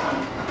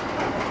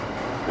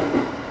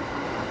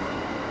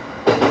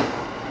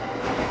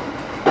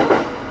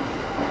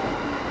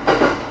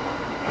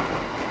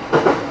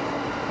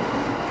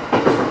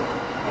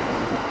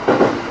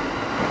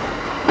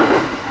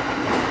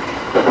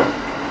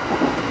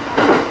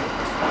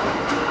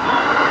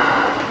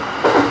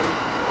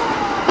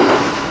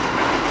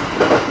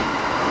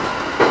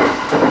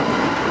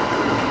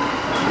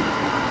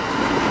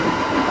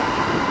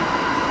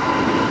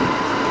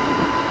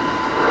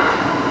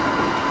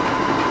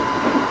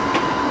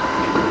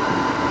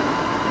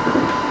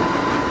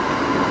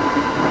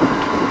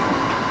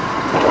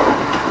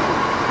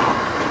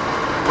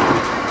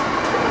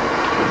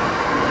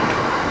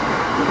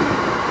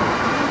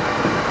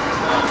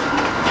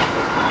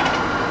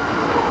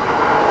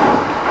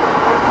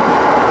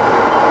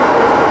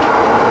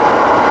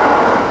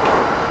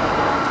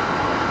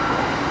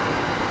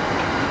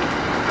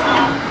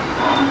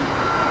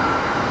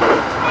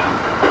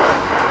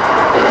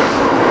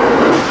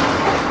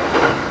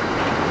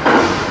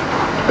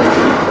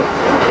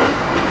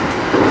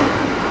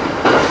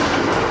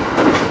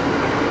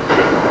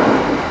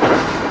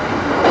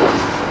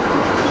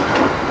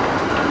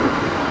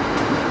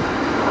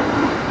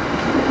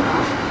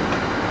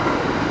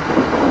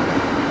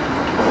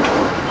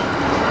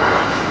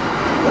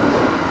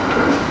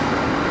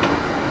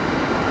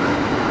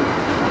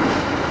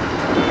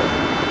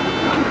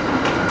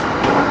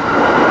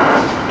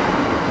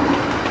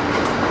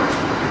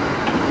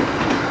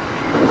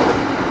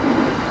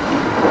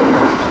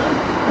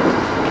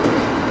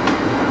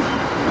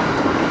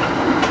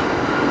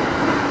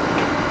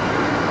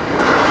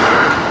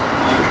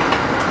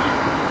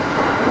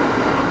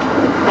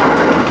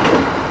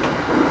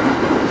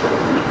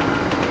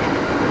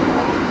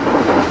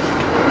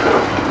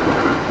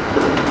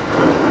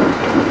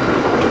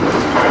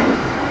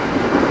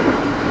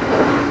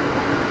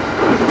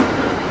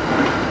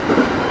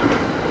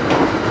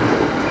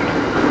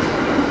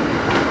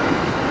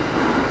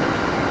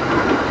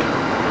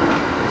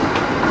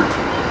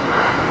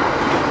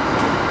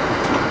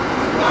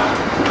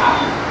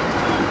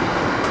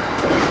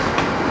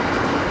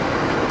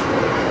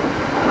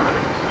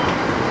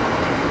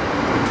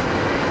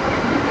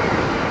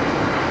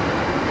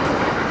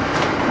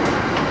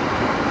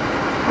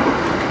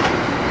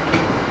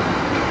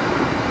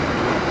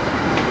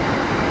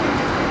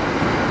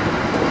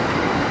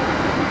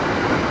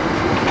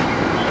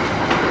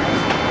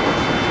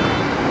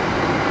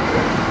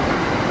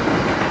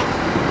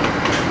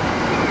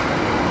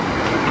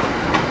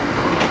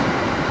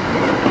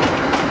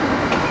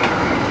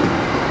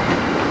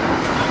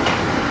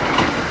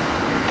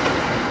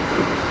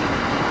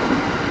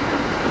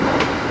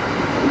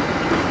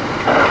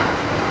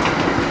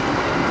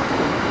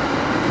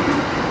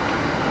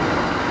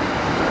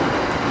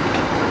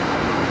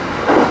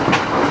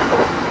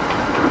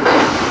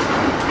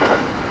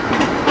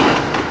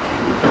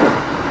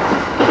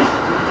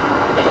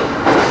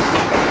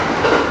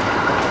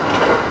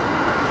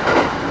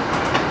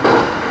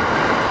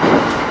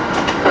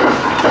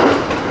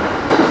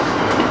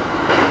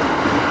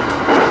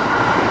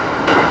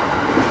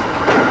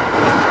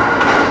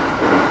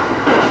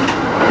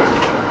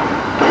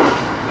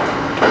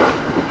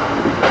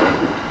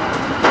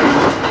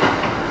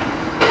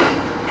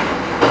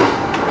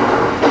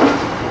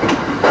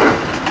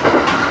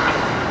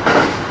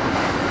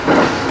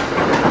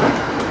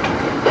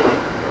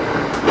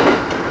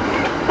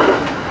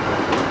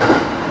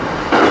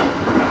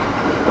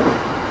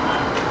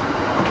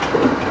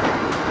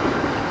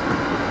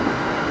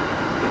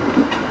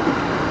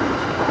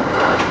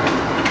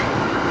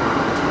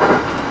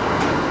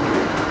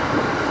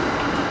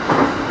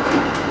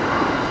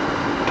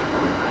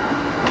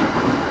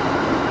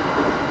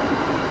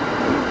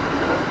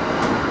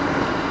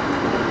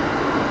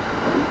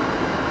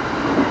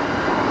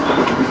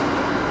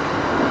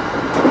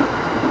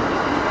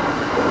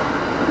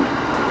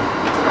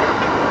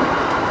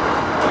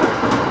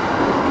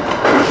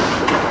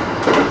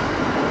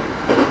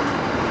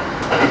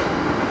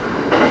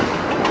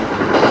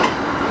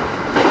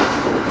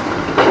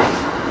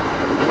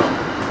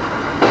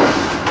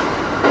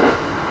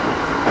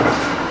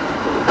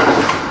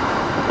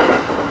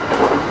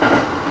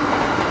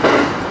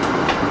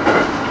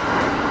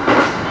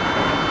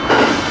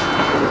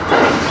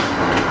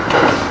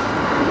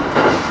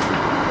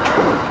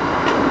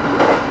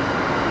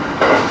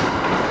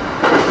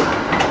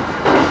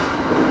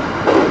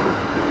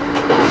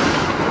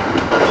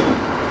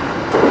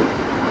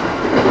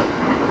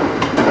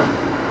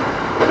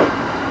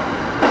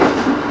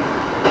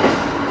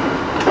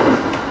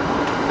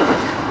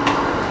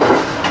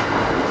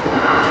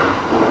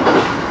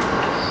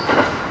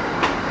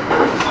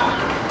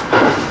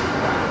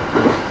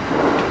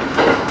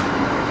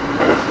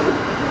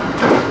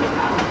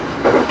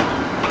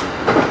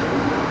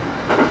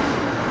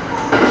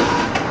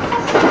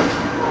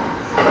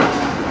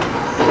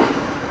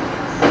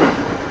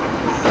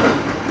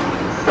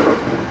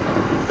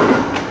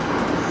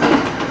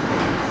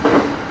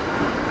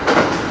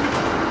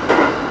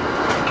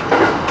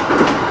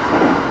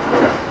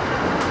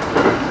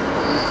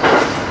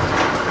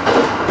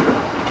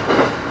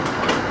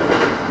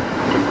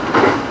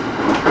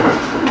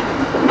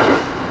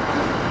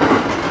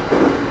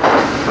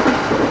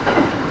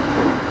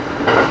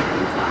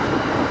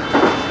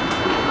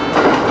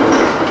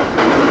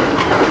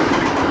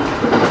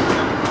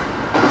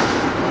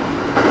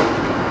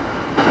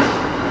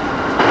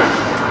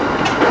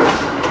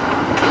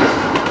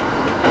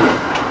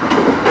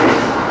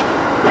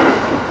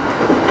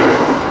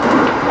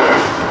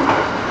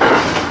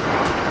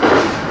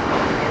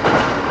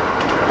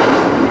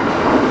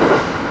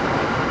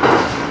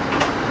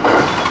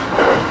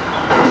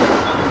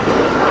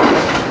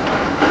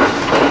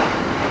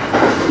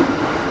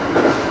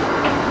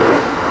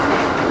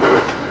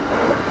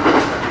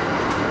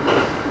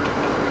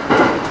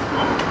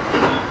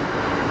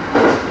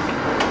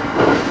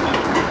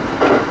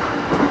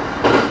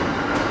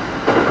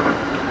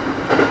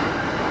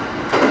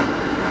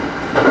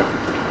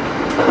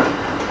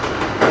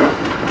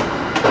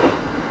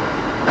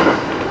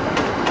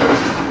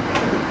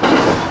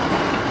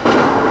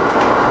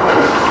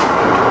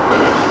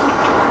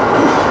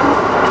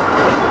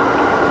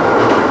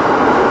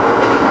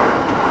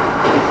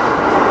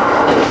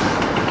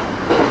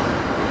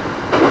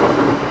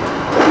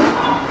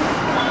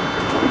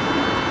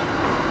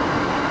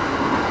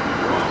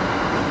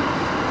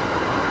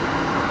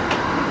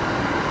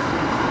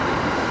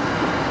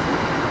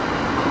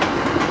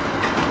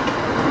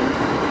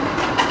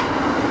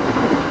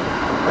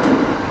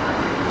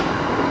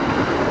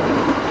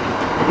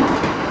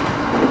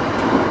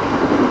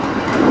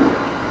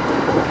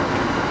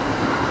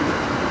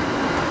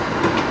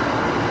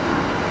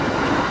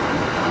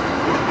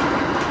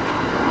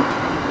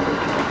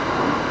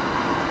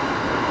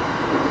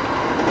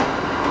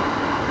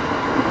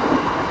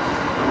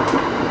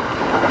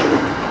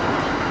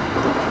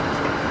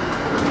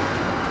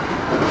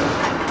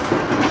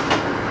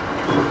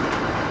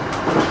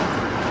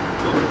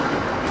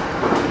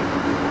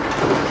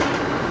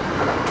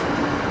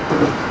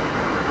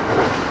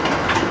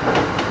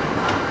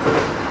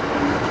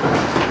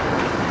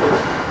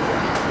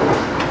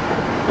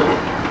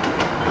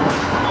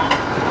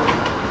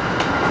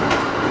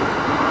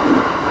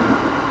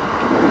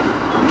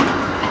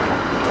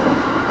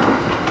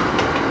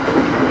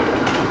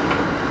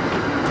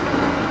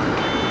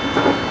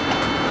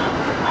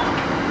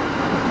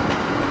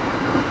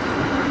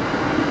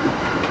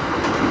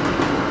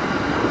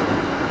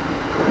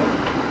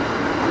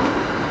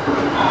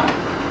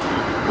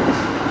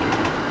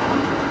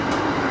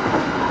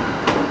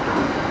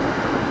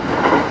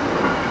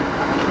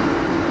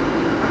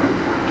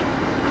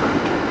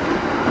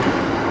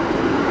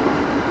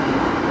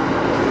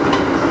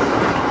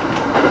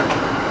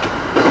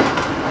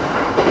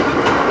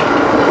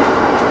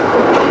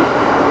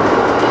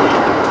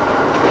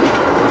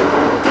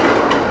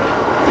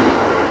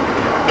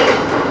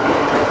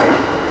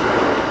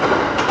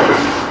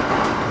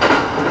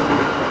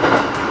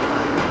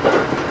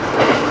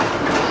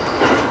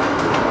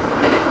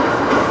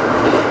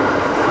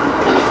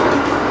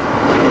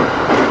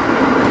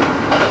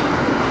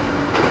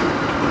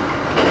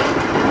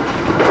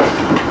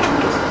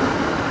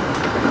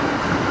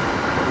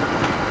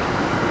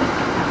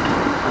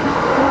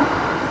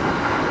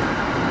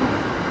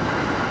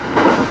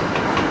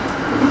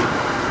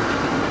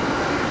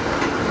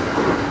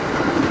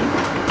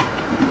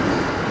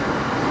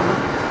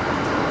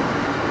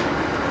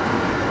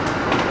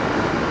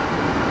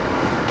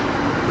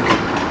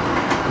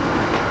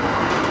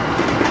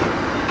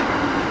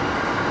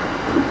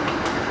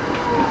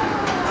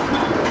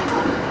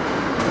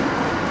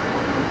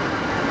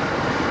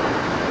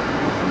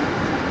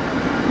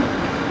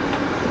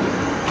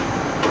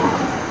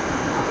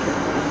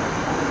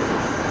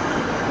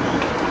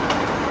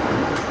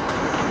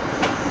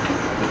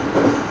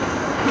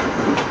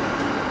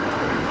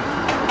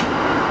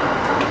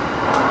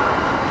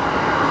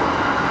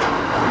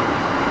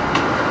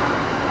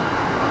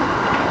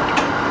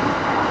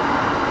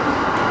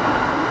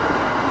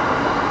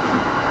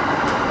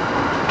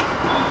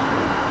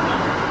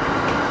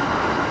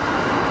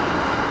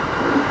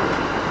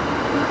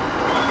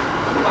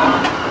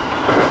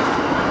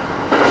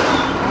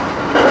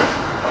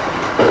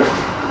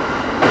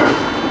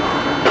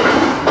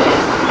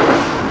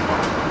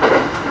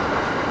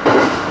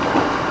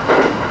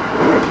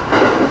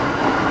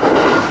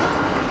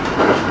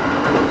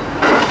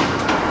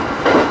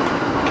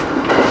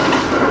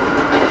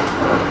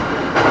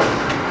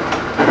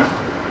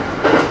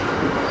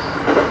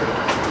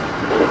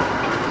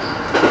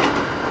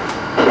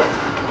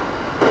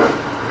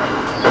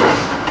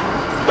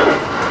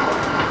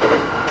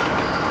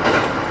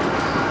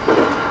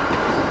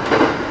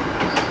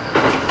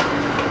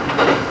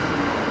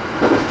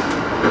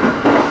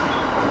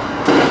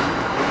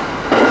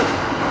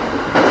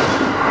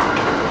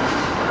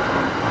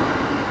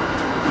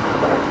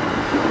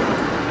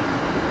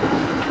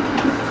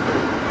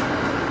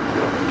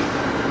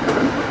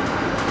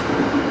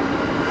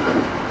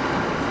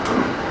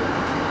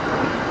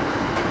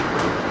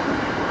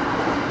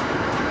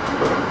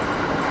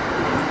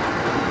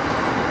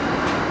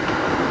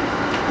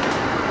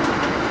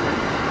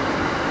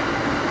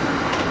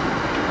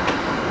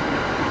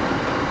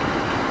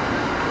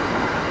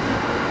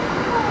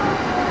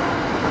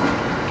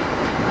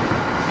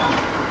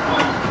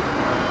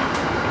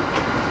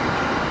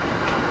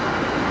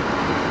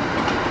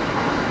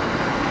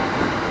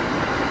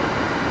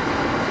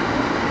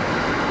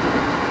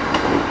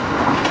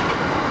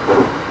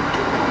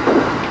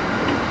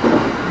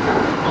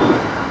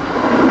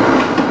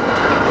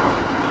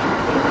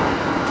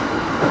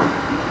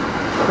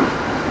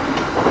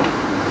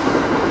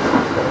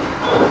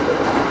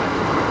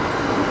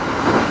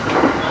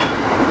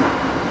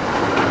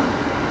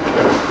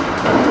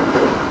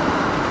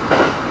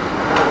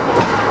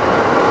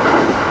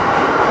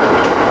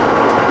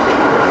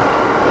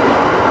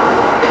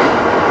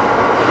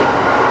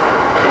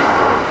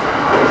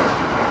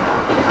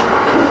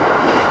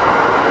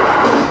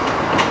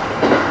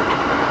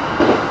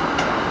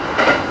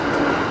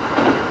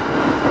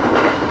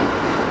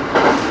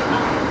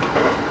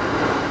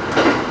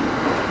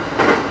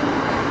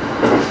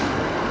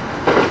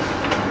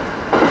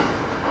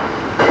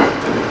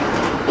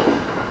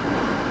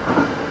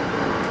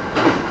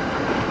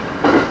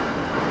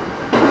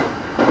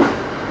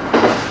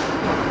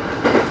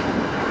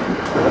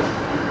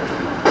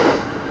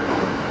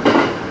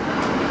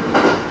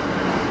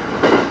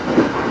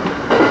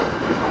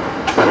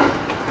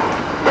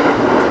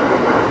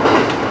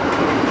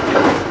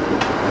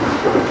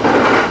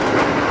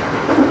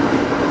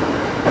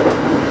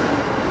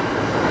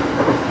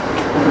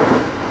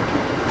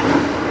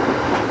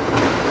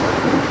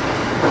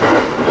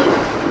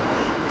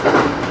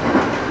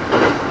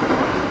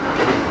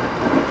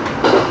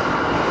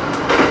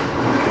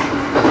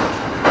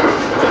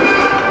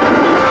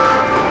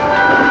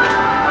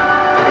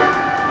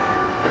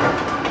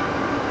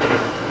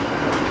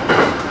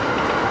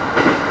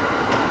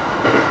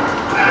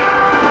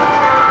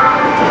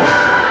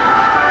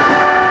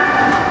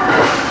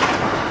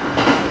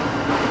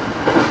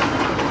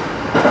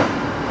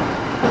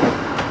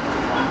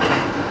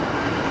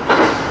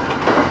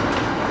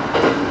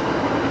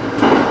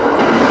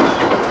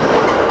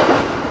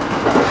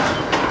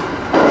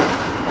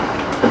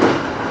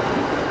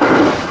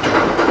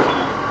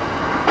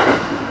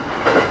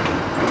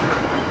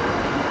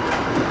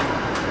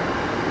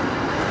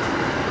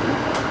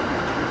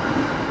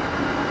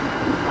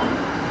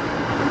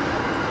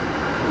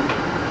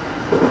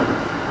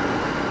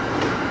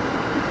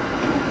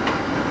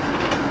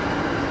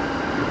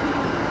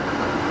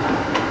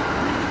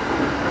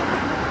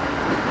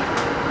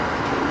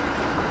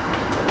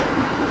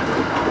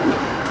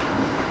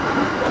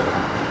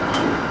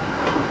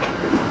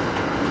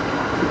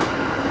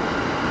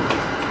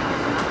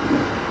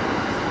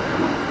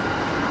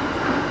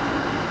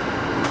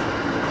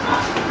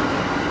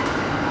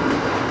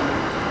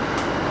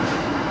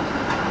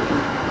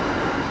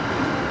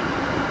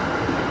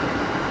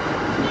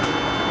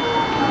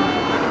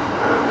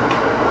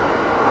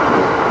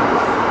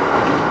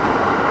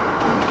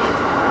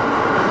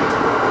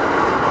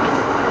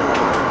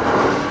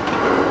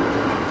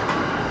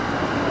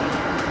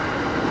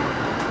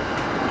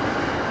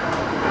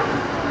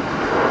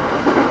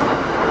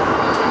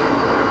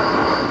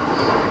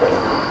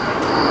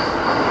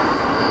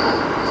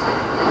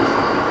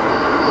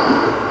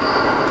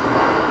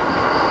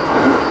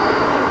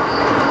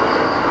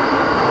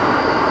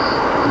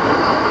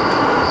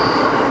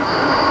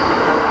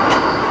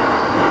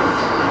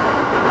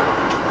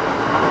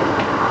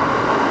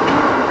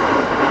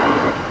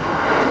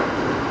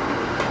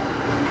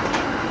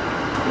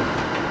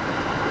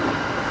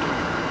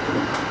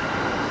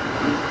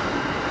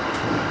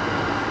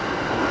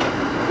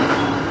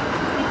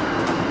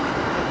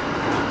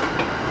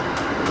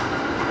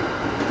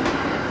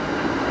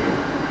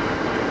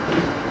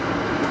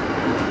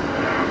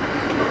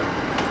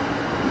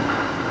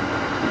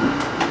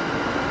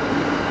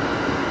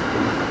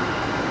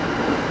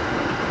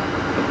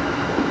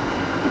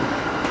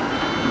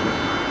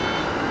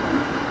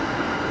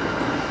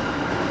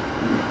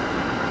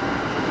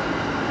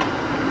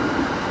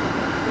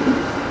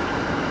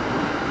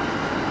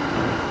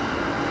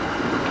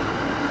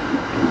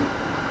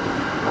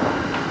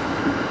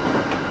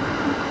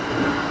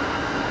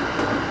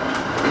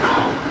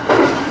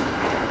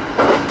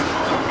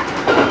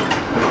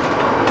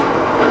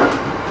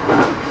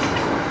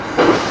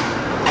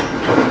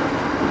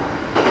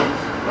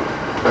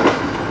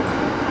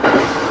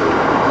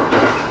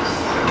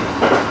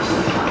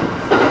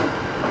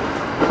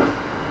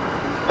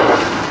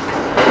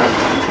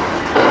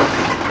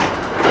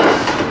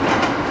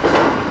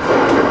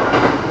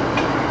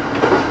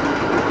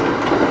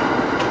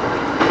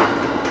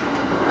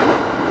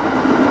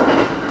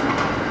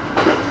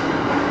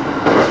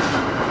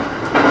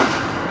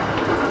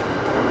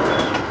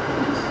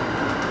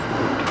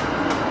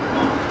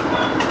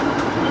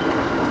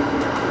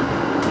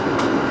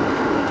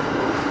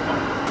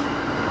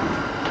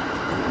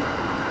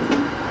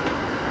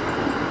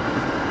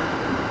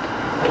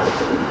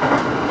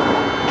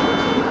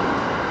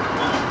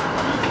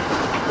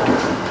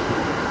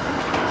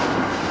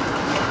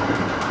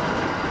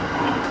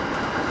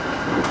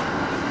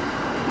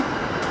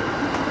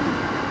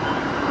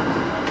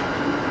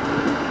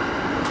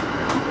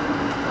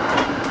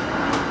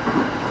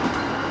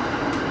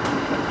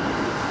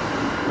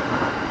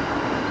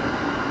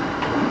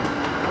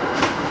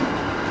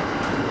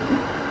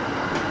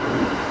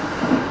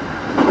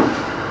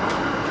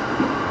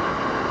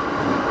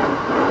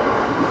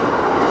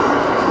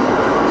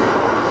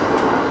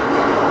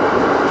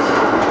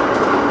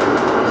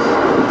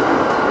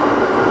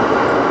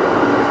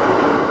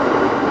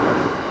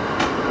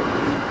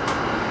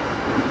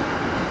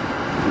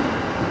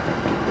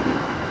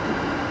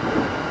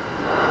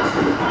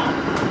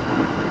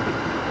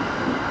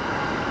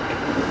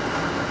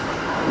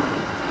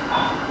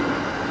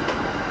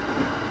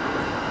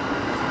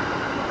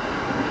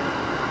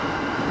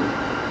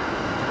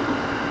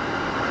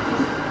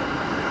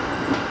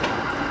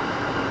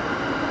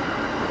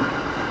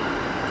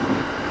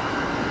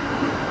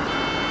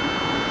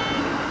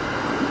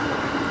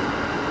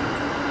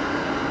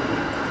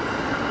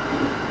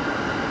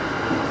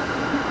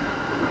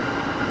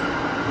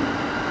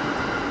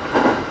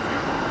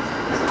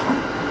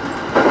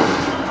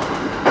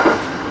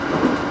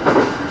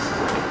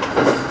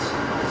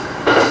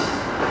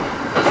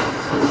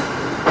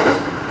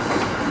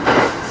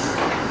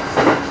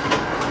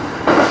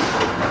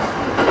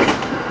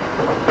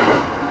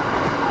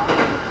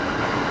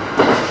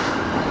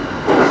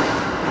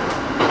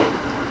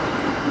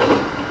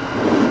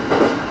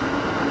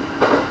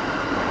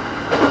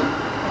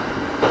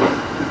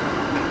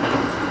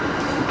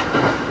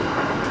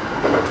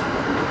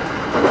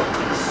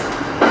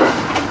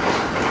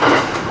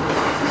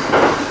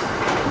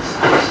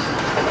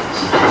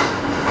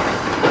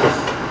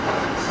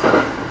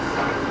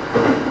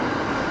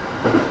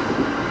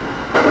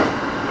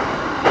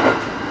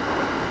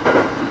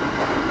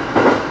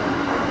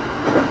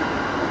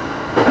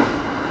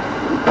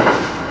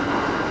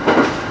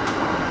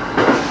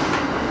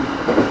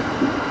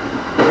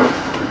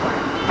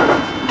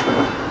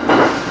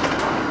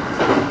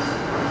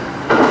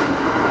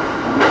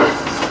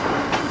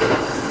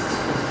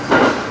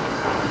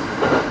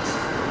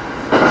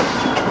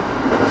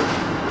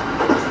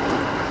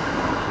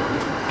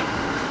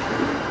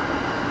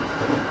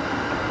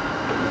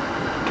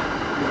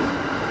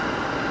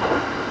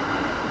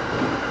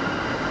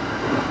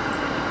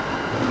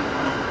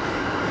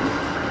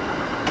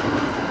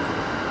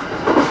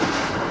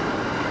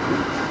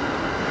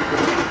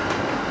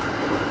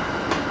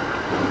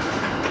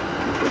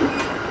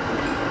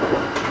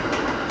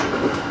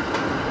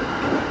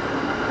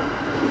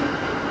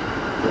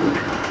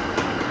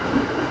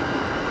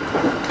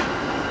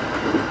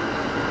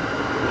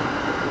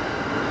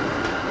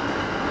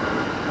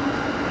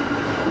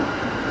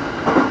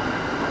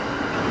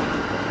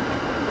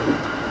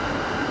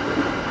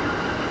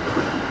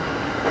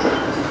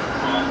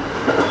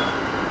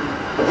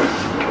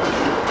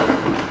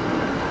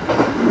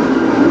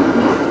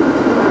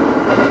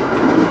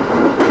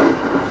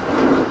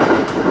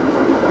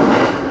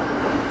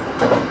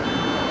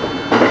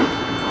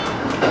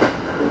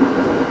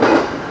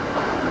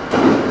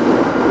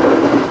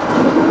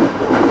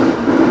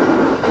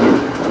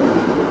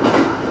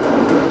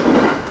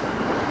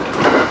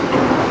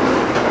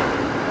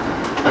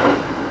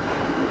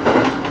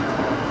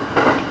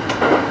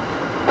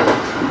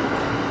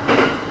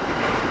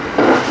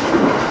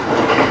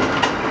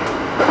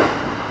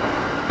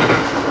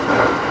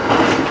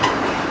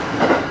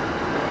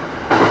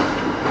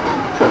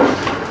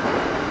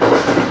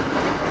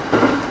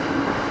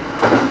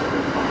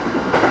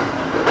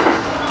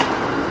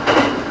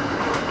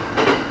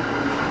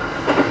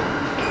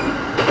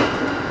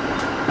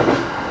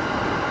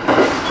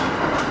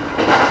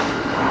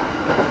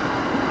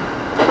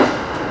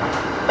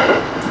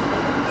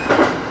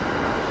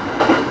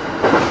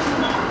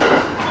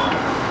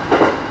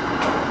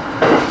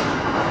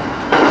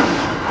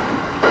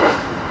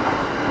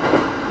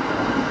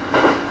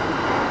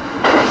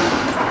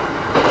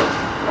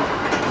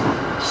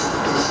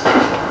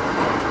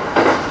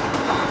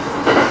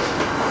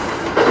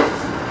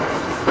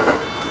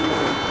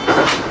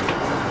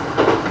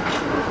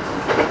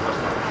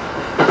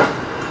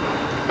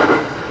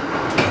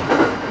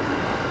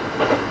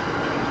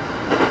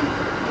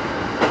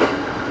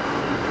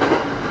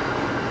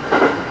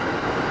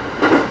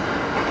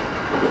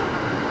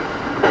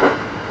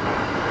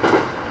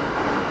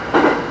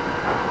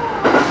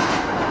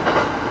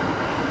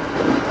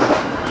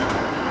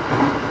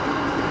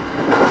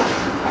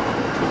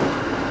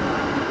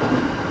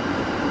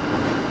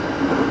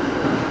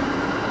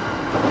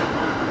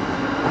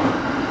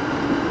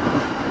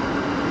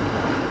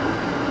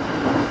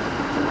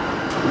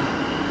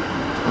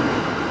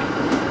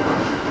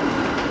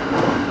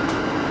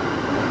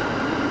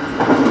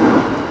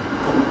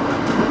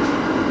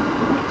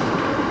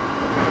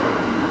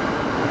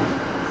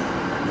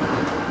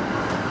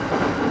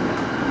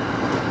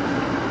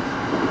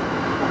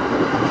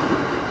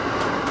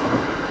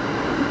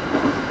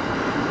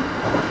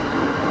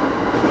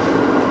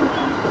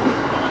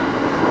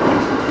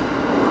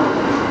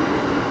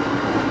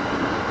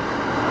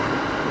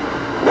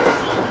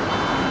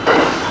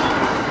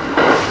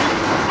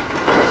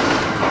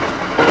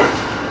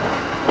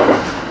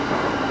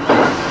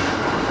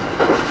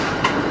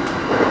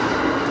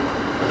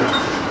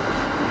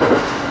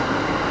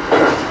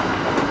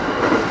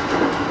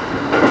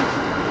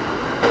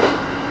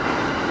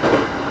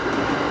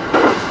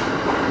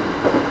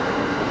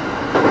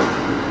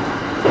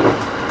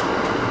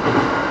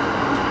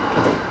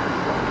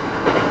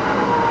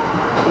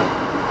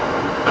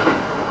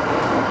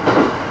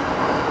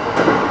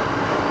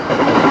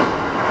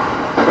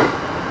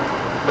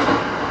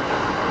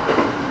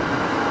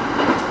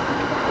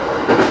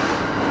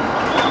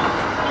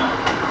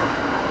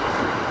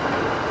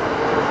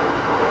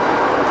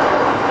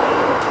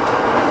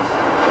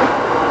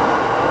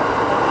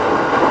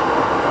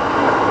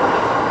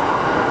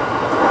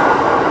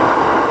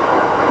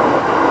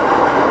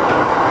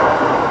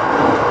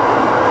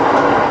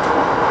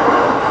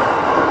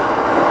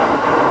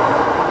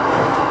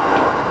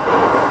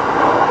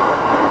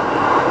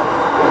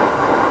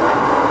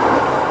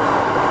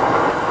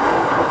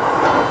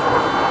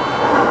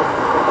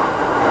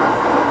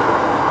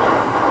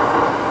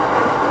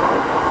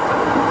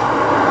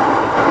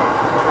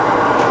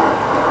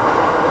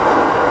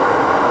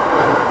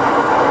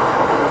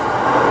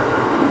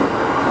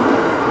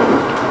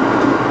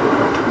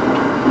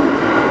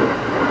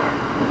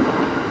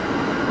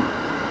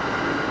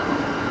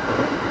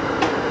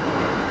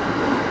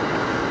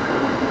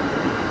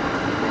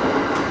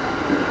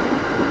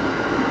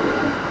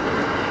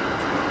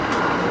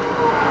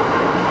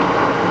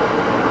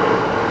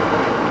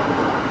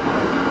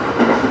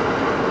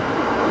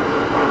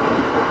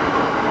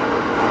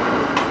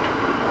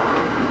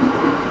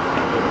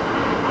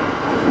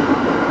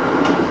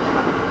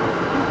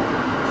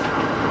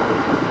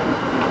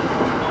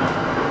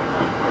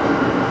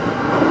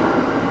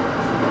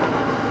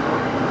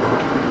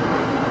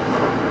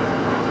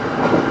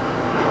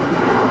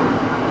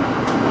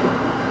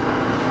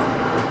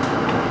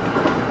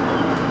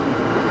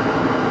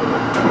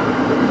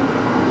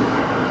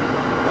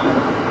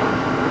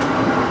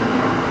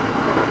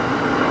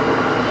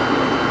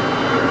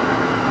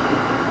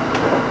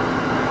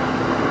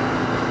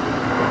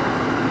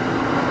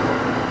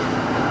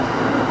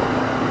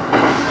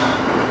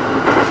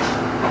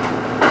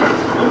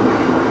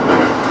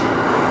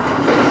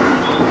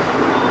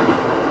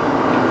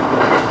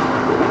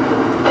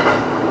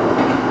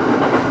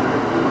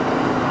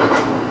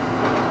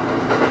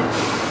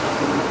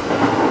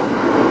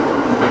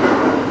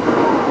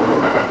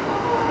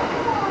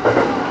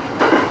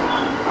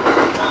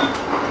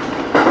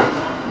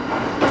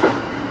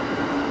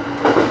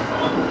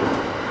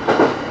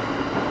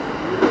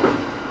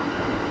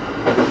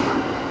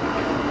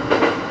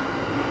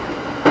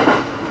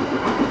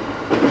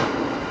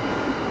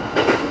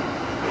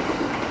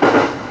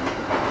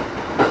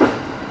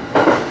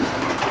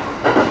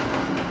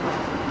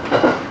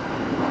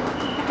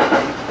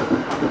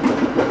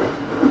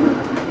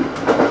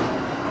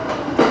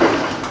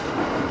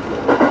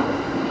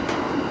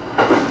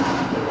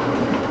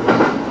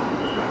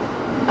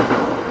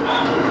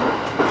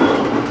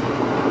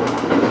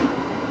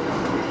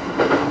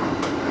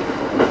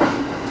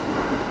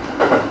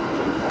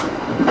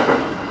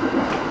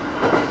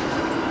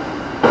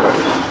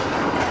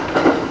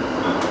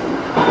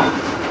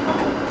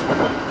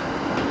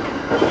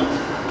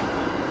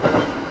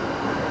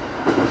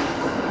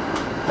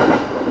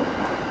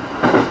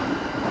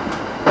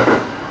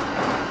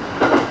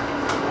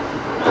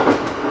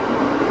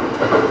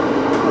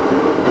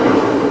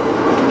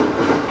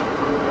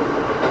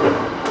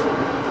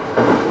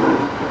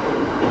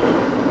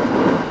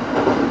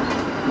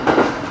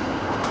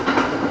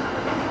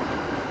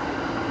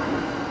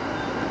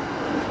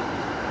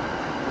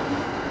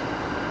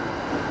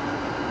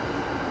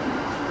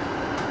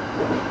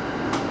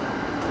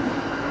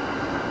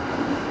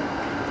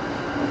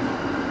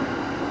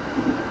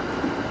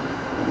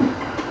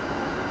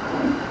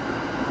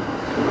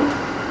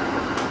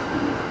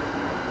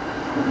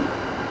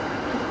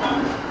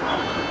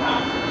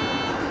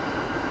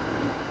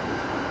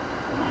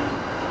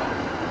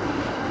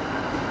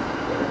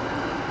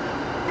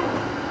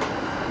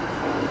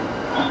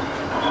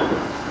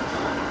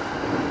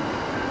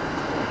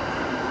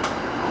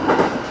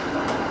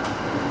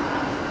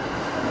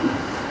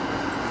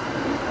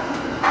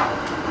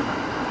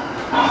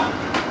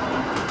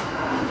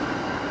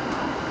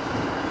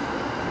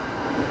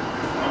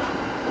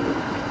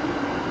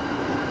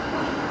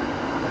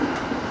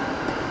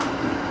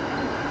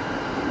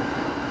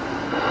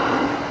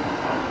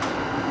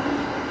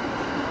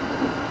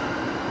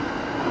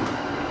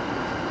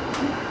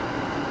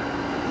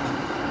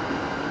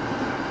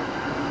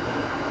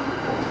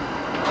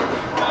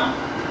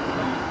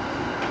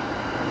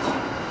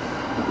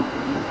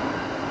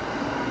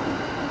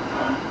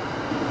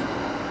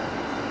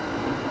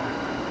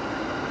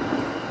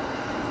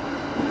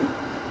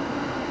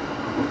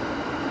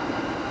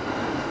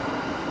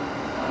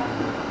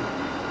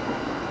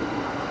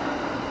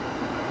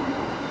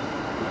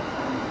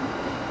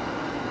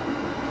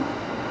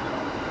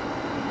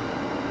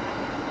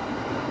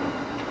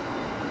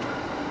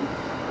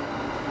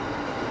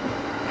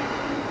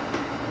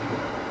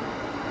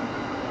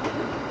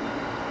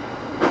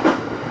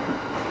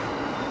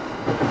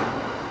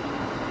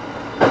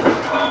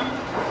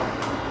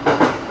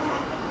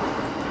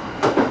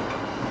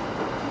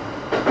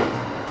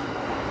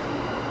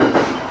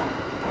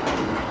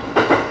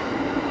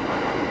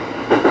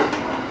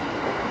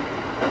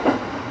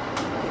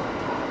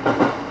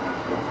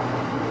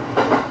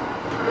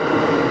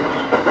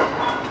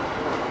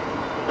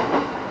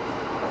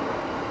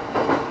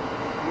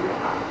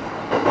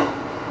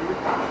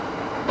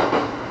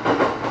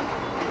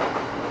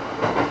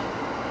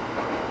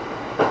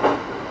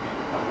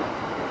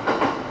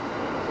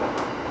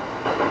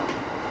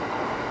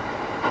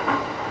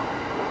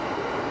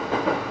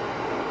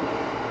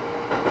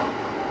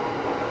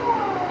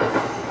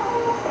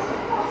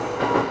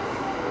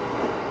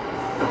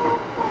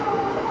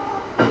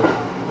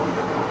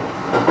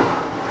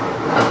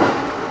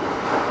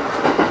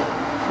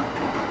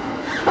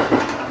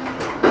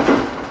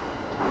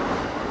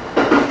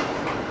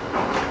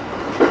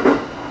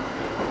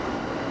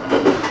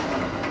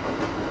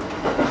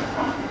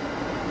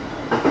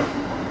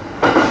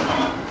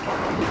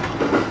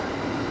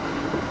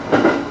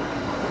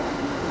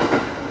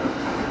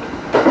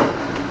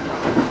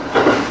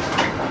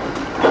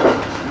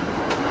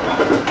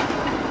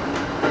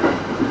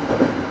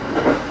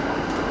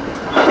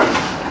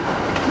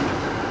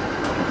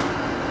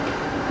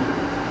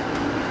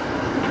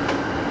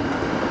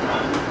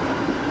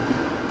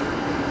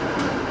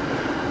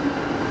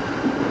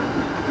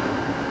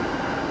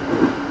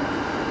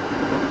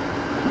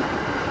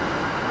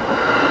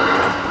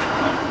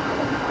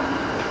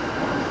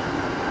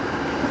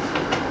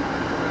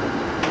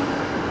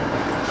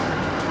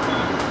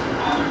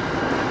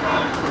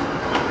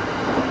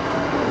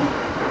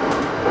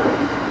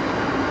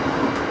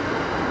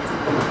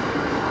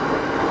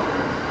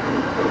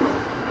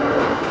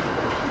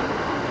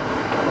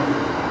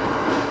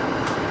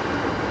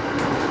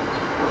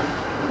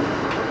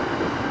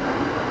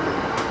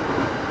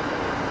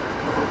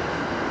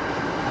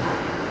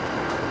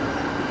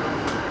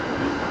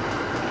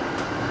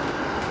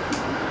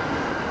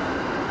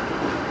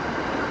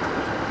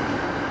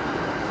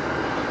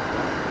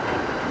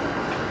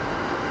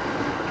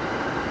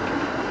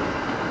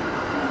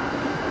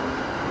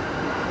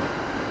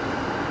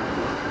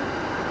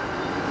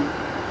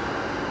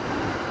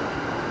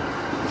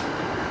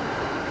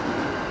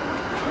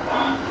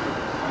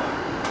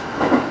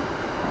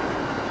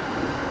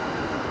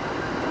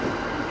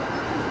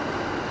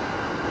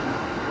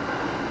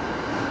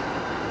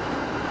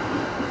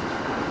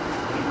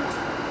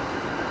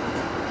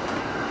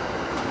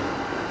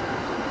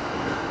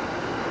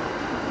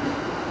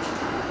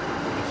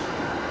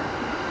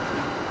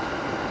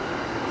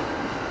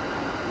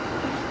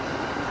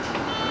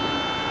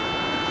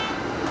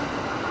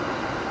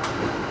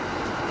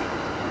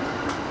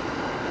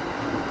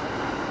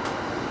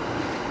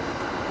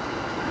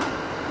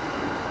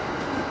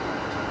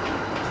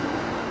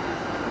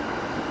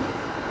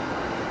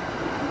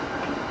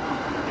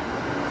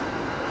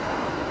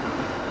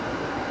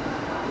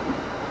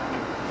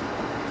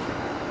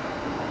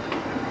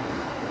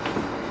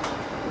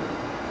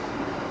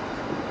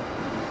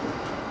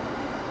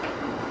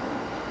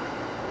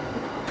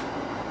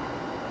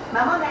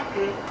 まもなく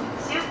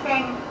終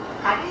点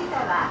軽井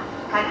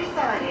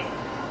沢です。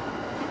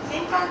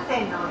新幹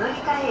線の乗り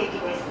換え駅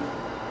です。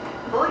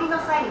お降りの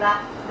際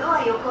はド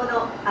ア横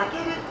の開け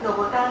るの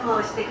ボタンを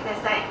押してくだ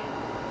さい。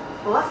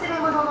お忘れ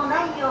物の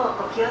ないよ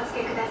うお気をつ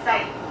けくださ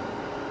い。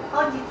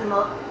本日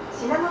も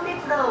しなの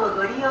鉄道を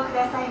ご利用く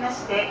ださいま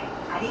して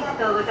ありが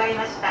とうござい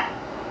ました。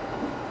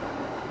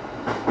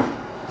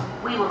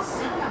 We will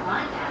soon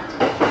arrive at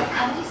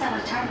Kamizawa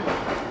Terminal.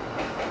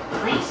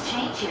 Please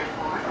change here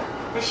for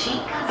the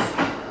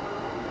Shinkansen.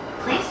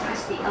 Please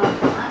press the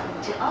open button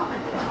to open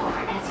the door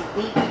as you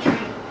leave the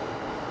train.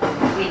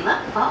 We look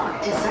forward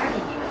to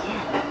serving you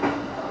again.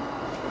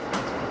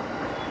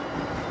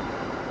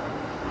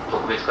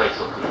 特別快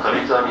速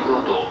軽井沢リゾ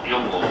ート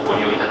4号をご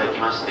利用いただき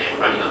まして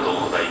ありがと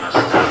うございまし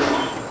た。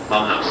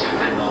まもなく終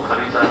点の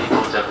軽井沢に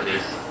到着で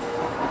す。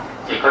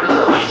軽井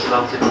沢は1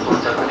番線の到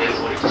着で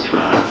す。折口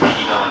は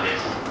右側で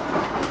す。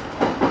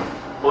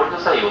お降りの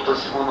際、落と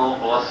し物、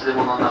お忘れ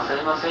物なさ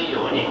いません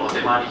ようにお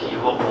手回り品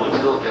をもう一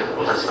度お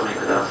確かめ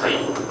ください。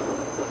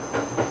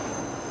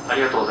あ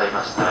りがとうござい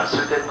ました。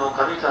終点の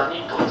軽井沢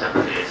に到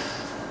着で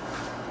す。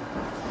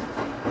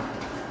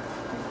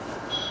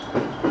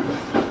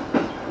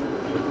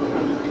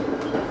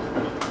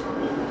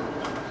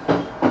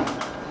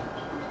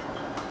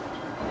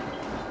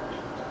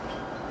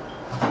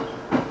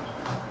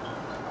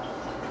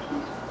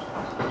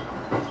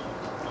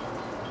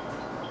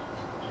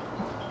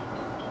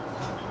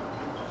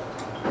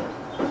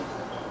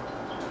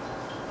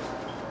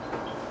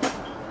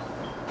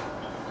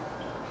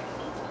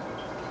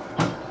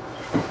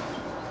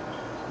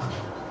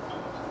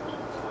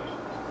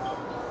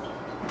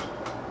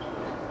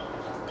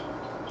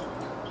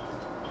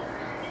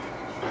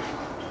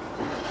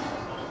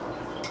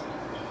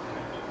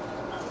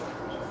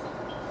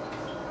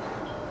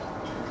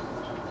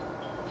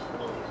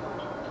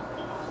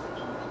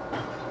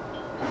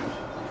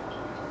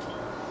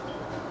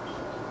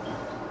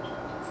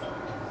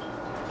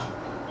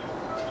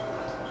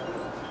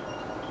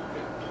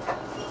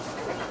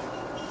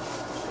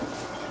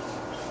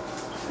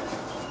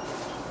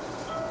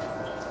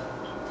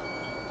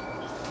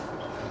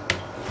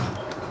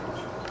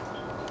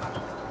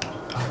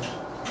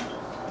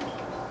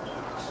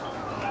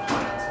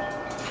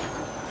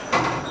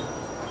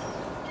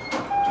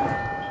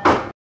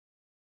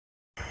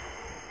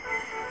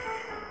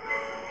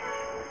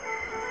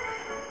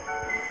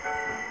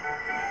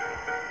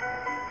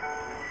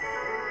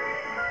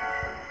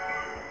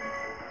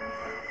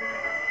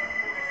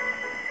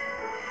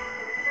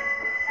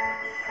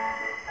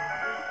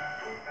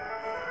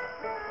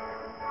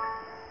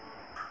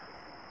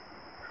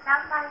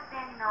3番線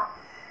の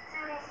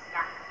普通列車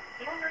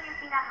広野行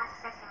きが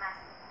発車します。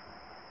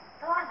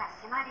ドアが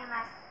閉まり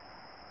ます。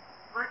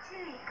ご注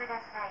意くだ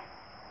さい。